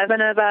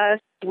 11 of us.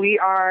 We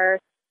are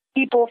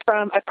people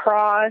from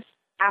across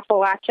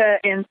Appalachia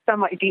in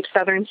some deep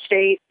southern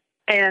states.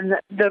 And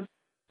the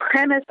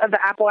premise of the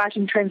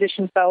Appalachian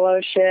Transition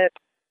Fellowship,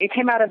 it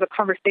came out of a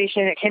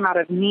conversation, it came out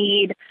of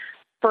need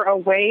for a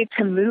way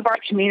to move our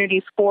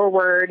communities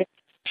forward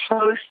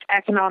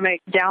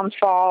post-economic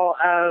downfall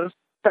of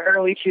the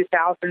early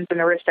 2000s and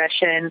the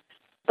recession,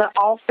 but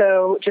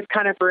also just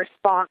kind of a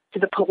response to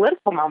the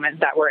political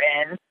moment that we're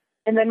in.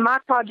 And then my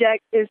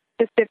project is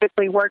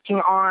specifically working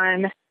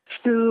on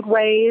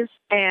foodways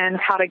and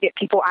how to get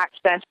people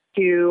access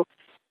to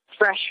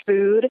fresh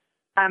food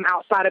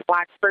outside of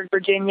Blacksburg,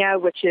 Virginia,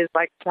 which is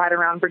right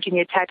around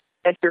Virginia Tech,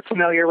 if you're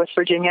familiar with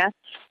Virginia,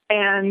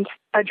 and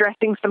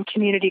addressing some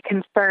community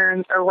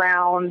concerns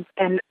around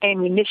an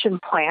ammunition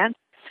plant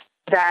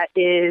that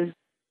is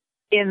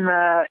in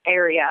the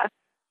area.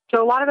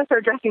 So a lot of us are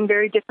addressing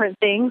very different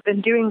things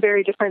and doing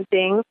very different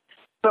things,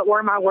 but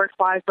where my work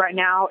lies right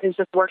now is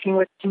just working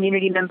with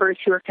community members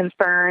who are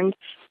concerned,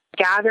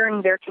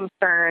 gathering their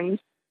concerns,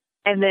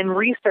 and then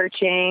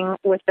researching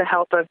with the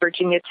help of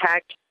Virginia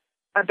Tech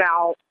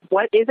about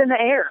what is in the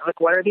air,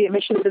 what are the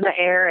emissions in the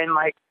air, and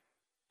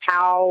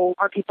how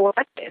are people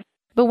affected.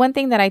 But one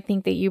thing that I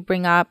think that you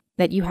bring up,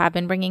 that you have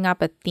been bringing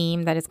up, a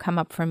theme that has come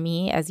up for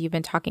me as you've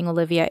been talking,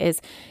 Olivia,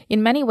 is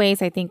in many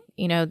ways, I think,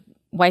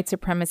 white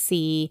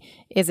supremacy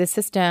is a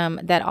system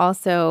that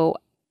also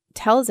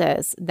tells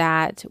us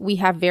that we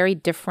have very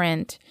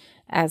different,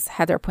 as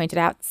Heather pointed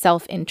out,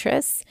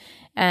 self-interests.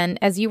 And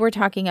as you were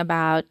talking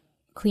about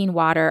clean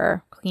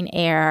water, clean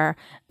air,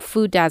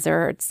 food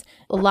deserts,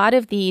 a lot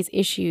of these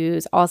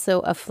issues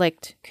also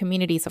afflict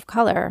communities of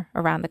color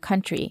around the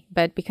country.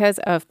 But because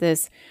of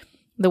the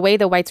way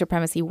the white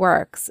supremacy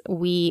works,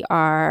 we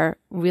are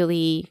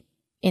really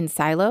in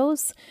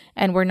silos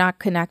and we're not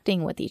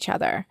connecting with each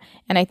other.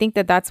 And I think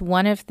that that's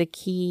one of the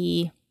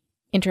key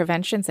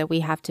interventions that we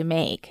have to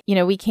make.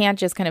 We can't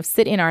just kind of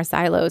sit in our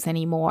silos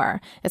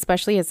anymore,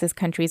 especially as this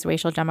country's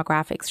racial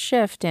demographics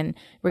shift. And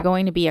we're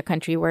going to be a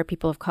country where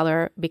people of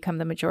color become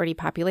the majority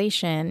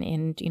population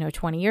in,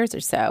 20 years or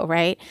so,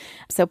 right?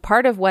 So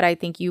part of what I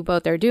think you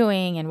both are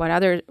doing and what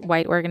other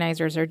white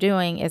organizers are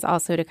doing is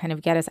also to kind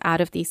of get us out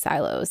of these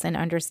silos and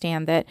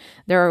understand that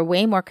there are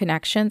way more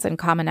connections and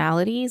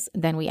commonalities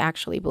than we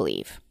actually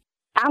believe.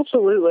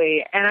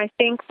 Absolutely. And I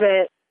think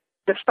that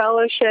the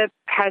fellowship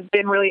has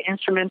been really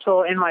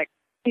instrumental in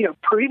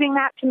proving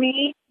that to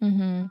me.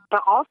 Mm-hmm.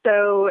 But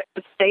also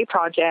the Stay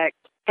Project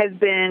has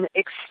been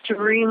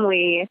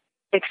extremely,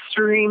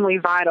 extremely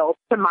vital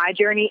to my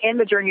journey and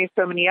the journey of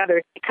so many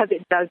others, because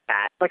it does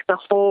that. The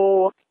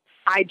whole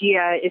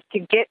idea is to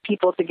get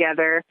people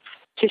together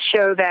to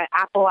show that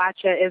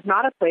Appalachia is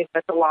not a place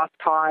that's a lost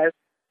cause,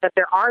 that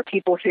there are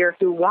people here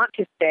who want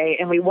to stay,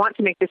 and we want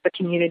to make this a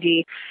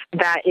community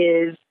that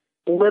is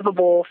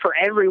livable for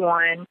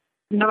everyone,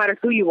 no matter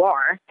who you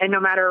are and no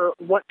matter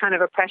what kind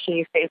of oppression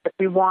you face. If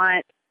we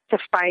want to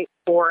fight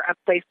for a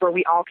place where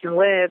we all can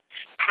live,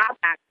 have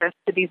access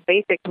to these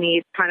basic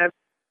needs, kind of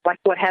like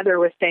what Heather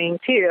was saying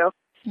too.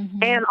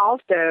 Mm-hmm. And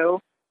also,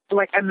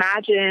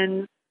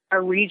 imagine a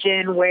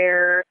region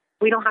where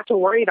we don't have to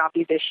worry about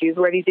these issues,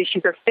 where these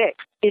issues are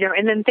fixed,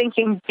 and then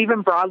thinking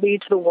even broadly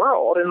to the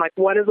world and like,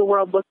 what does the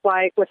world look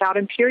like without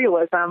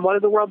imperialism? What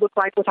does the world look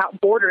like without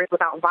borders,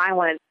 without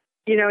violence?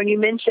 And you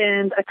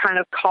mentioned a kind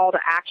of call to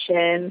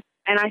action.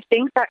 And I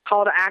think that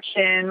call to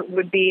action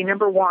would be,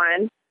 number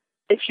one,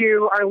 if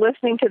you are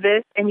listening to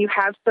this and you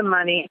have some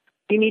money,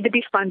 you need to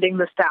be funding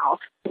the South.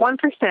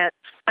 1%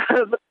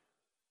 of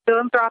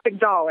philanthropic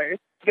dollars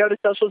go to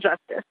social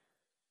justice.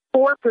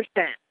 4%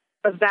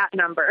 of that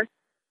number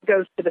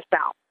goes to the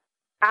South.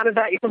 Out of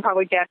that, you can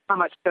probably guess how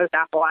much goes to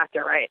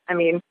Appalachia, right? I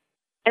mean,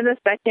 and the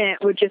second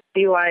would just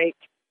be like,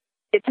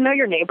 get to know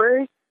your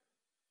neighbors,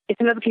 get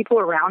to know the people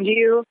around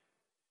you,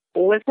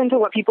 listen to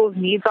what people's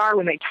needs are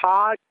when they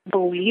talk,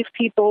 believe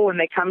people when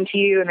they come to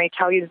you and they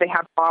tell you that they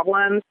have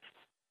problems.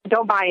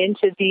 Don't buy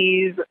into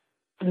these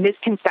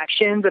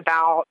misconceptions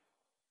about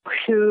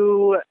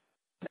who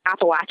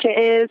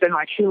Appalachia is and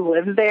like who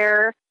lives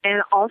there.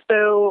 And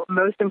also,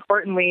 most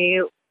importantly,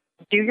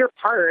 do your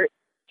part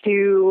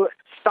to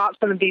stop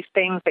some of these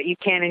things that you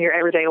can in your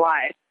everyday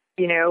life,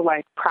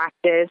 like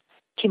practice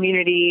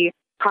community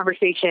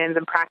conversations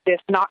and practice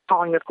not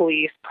calling the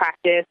police,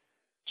 practice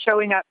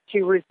showing up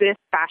to resist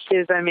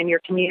fascism in your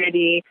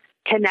community,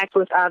 connect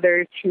with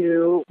others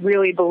who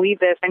really believe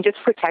this, and just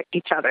protect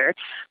each other.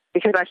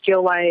 Because I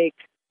feel like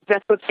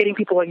that's what's getting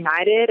people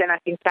ignited. And I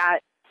think that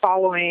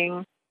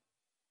following,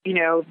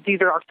 these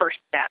are our first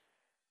steps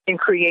in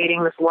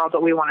creating this world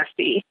that we want to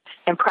see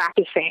and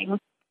practicing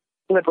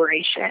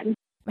liberation.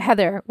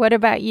 Heather, what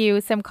about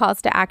you? Some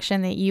calls to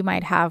action that you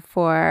might have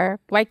for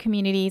white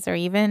communities or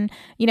even,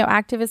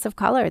 activists of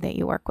color that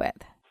you work with?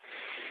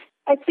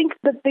 I think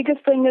the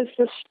biggest thing is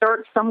to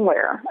start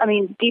somewhere. I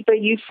mean, Deepa,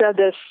 you said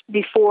this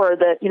before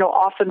that,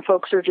 often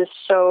folks are just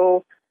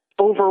so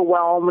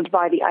overwhelmed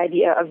by the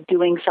idea of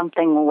doing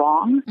something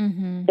wrong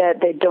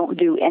that they don't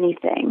do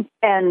anything.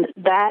 And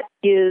that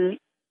is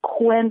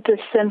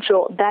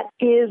quintessential. That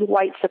is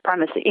white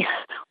supremacy.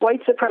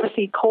 White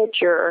supremacy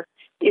culture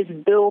is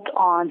built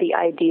on the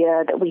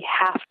idea that we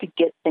have to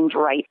get things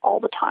right all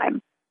the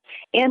time.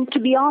 And to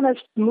be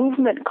honest,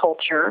 movement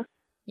culture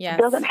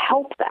doesn't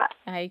help that.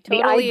 I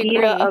totally agree. The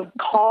idea of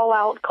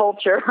call-out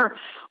culture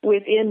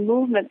within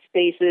movement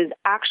spaces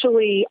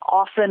actually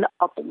often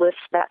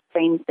uplifts that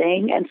same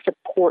thing and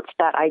supports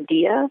that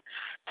idea.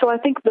 So I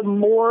think the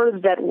more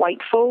that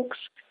white folks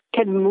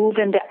can move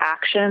into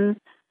action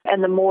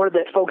and the more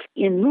that folks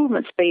in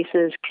movement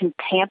spaces can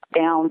tamp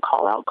down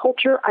call-out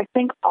culture, I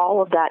think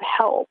all of that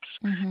helps.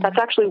 That's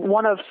actually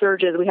one of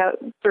Surge's.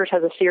 Surge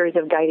has a series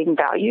of guiding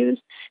values,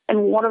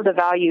 and one of the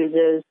values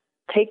is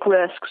take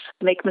risks,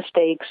 make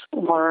mistakes,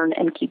 learn,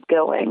 and keep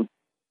going.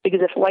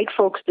 Because if white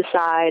folks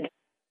decide,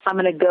 I'm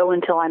going to go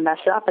until I mess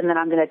up and then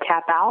I'm going to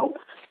tap out,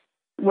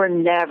 we're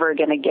never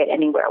going to get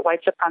anywhere. White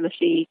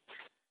supremacy,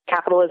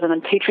 capitalism,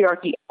 and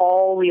patriarchy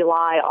all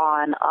rely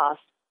on us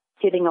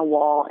hitting a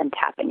wall and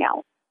tapping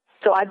out.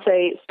 So I'd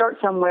say start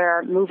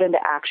somewhere, move into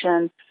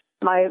action.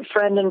 My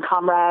friend and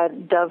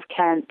comrade Dove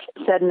Kent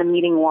said in a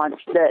meeting once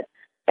that,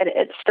 and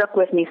it stuck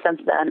with me since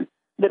then,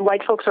 that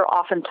white folks are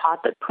often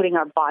taught that putting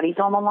our bodies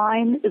on the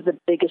line is the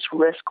biggest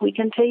risk we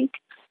can take,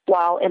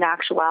 while in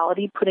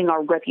actuality, putting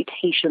our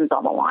reputations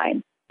on the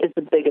line is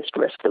the biggest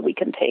risk that we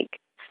can take.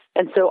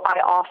 And so I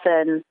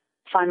often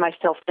find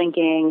myself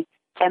thinking,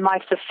 am I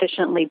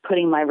sufficiently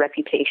putting my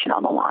reputation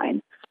on the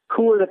line?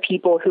 Who are the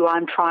people who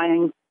I'm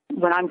trying,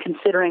 when I'm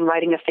considering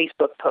writing a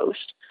Facebook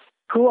post,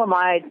 who am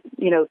I,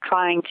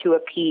 trying to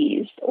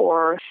appease?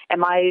 Or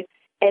am I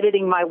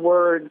editing my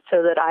words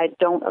so that I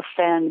don't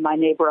offend my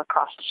neighbor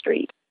across the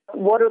street?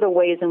 What are the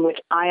ways in which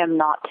I am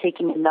not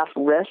taking enough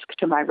risk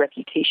to my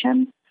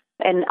reputation?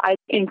 And I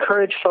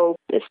encourage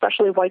folks,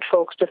 especially white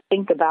folks, to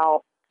think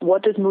about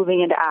what does moving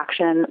into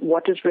action,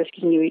 what does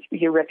risking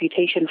your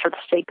reputation for the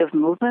sake of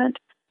movement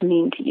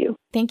mean to you?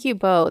 Thank you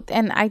both.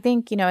 And I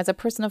think, as a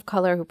person of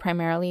color who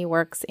primarily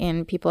works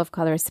in people of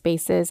color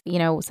spaces,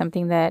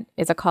 something that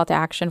is a call to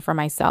action for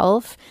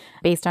myself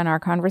based on our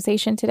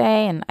conversation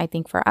today, and I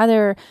think for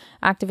other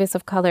activists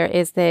of color,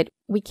 is that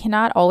we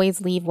cannot always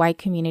leave white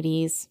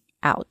communities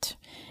out.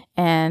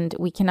 And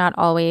we cannot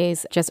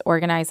always just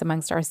organize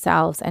amongst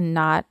ourselves and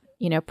not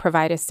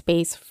provide a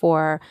space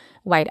for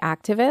white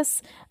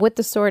activists with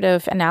the sort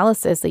of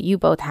analysis that you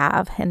both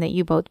have and that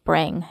you both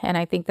bring. And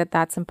I think that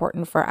that's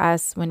important for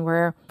us when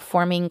we're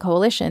forming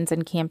coalitions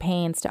and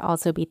campaigns to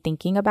also be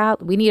thinking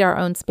about. We need our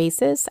own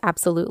spaces,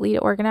 absolutely, to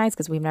organize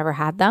because we've never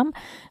had them,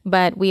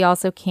 but we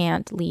also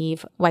can't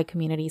leave white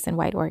communities and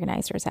white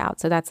organizers out.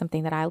 So that's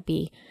something that I'll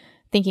be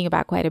thinking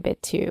about quite a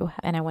bit too.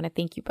 And I want to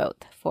thank you both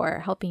for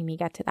helping me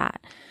get to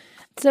that.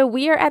 So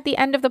we are at the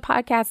end of the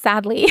podcast,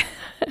 sadly,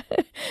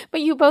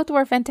 but you both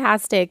were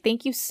fantastic.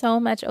 Thank you so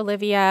much,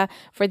 Olivia,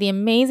 for the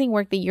amazing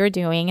work that you're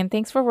doing. And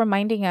thanks for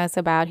reminding us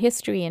about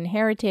history and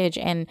heritage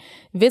and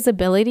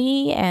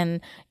visibility and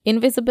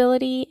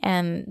invisibility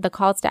and the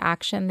calls to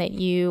action that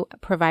you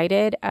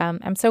provided.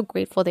 I'm so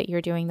grateful that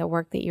you're doing the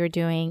work that you're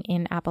doing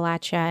in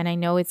Appalachia, and I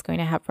know it's going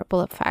to have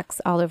ripple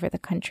effects all over the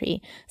country.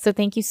 So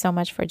thank you so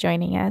much for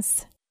joining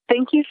us.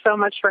 Thank you so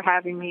much for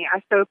having me.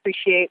 I so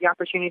appreciate the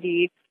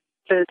opportunity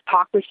to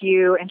talk with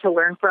you and to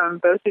learn from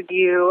both of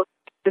you.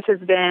 This has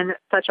been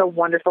such a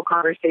wonderful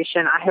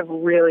conversation. I have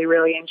really,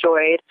 really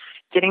enjoyed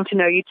getting to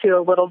know you two a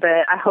little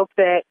bit. I hope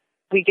that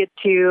we get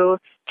to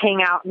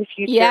hang out in the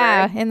future.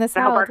 Yeah, in the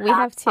South, we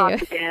have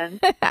to.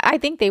 I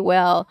think they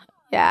will.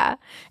 Yeah.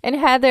 And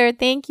Heather,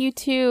 thank you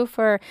too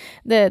for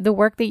the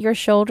work that you're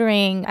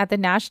shouldering at the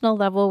national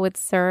level with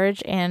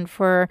Surge, and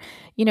for,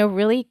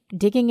 really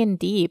digging in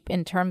deep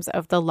in terms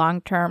of the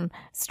long-term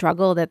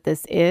struggle that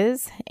this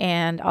is,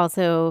 and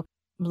also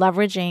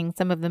leveraging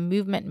some of the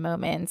movement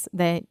moments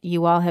that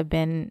you all have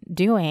been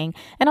doing,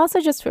 and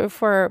also just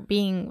for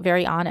being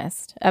very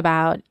honest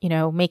about,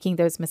 making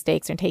those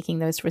mistakes and taking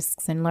those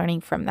risks and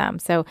learning from them.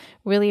 So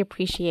really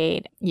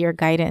appreciate your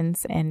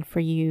guidance and for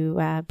you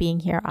being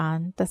here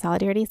on the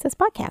Solidarity Is This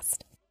podcast.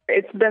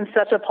 It's been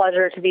such a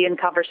pleasure to be in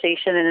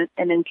conversation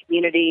and in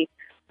community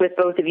with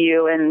both of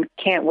you, and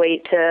can't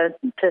wait to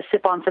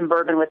sip on some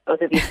bourbon with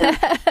both of you soon.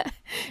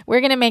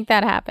 We're going to make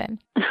that happen.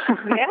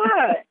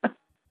 Yeah.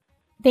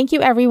 Thank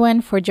you,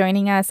 everyone, for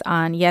joining us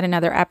on yet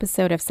another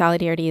episode of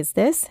Solidarity Is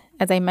This.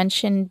 As I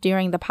mentioned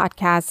during the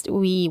podcast,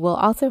 we will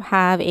also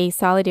have a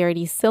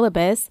Solidarity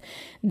syllabus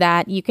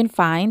that you can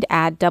find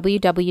at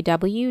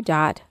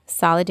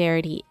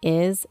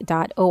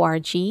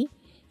www.solidarityis.org.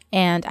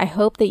 And I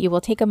hope that you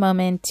will take a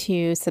moment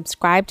to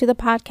subscribe to the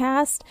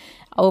podcast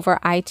over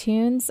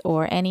iTunes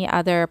or any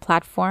other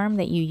platform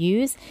that you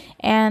use,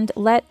 and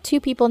let 2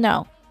 people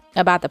know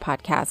about the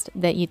podcast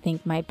that you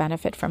think might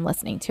benefit from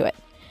listening to it.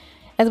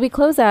 As we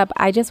close up,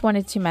 I just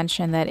wanted to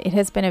mention that it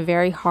has been a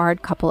very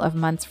hard couple of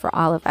months for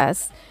all of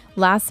us.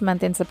 Last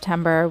month in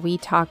September, we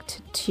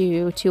talked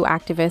to 2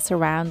 activists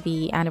around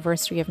the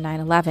anniversary of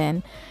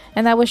 9/11,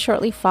 and that was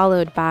shortly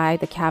followed by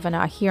the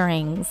Kavanaugh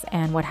hearings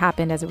and what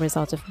happened as a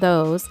result of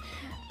those,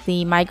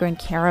 the migrant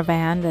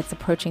caravan that's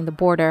approaching the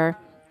border,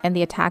 and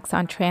the attacks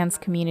on trans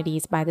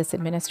communities by this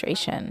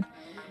administration.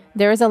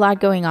 There is a lot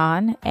going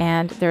on,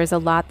 and there is a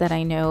lot that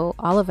I know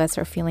all of us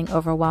are feeling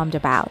overwhelmed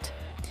about.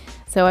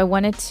 So I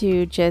wanted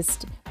to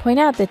just point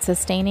out that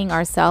sustaining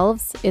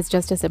ourselves is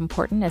just as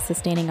important as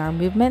sustaining our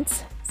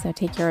movements. So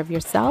take care of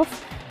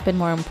yourself, but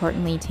more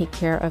importantly, take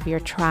care of your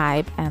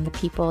tribe and the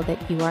people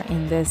that you are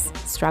in this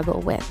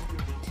struggle with.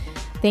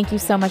 Thank you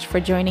so much for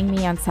joining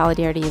me on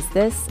Solidarity Is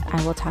This.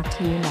 I will talk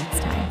to you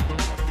next time.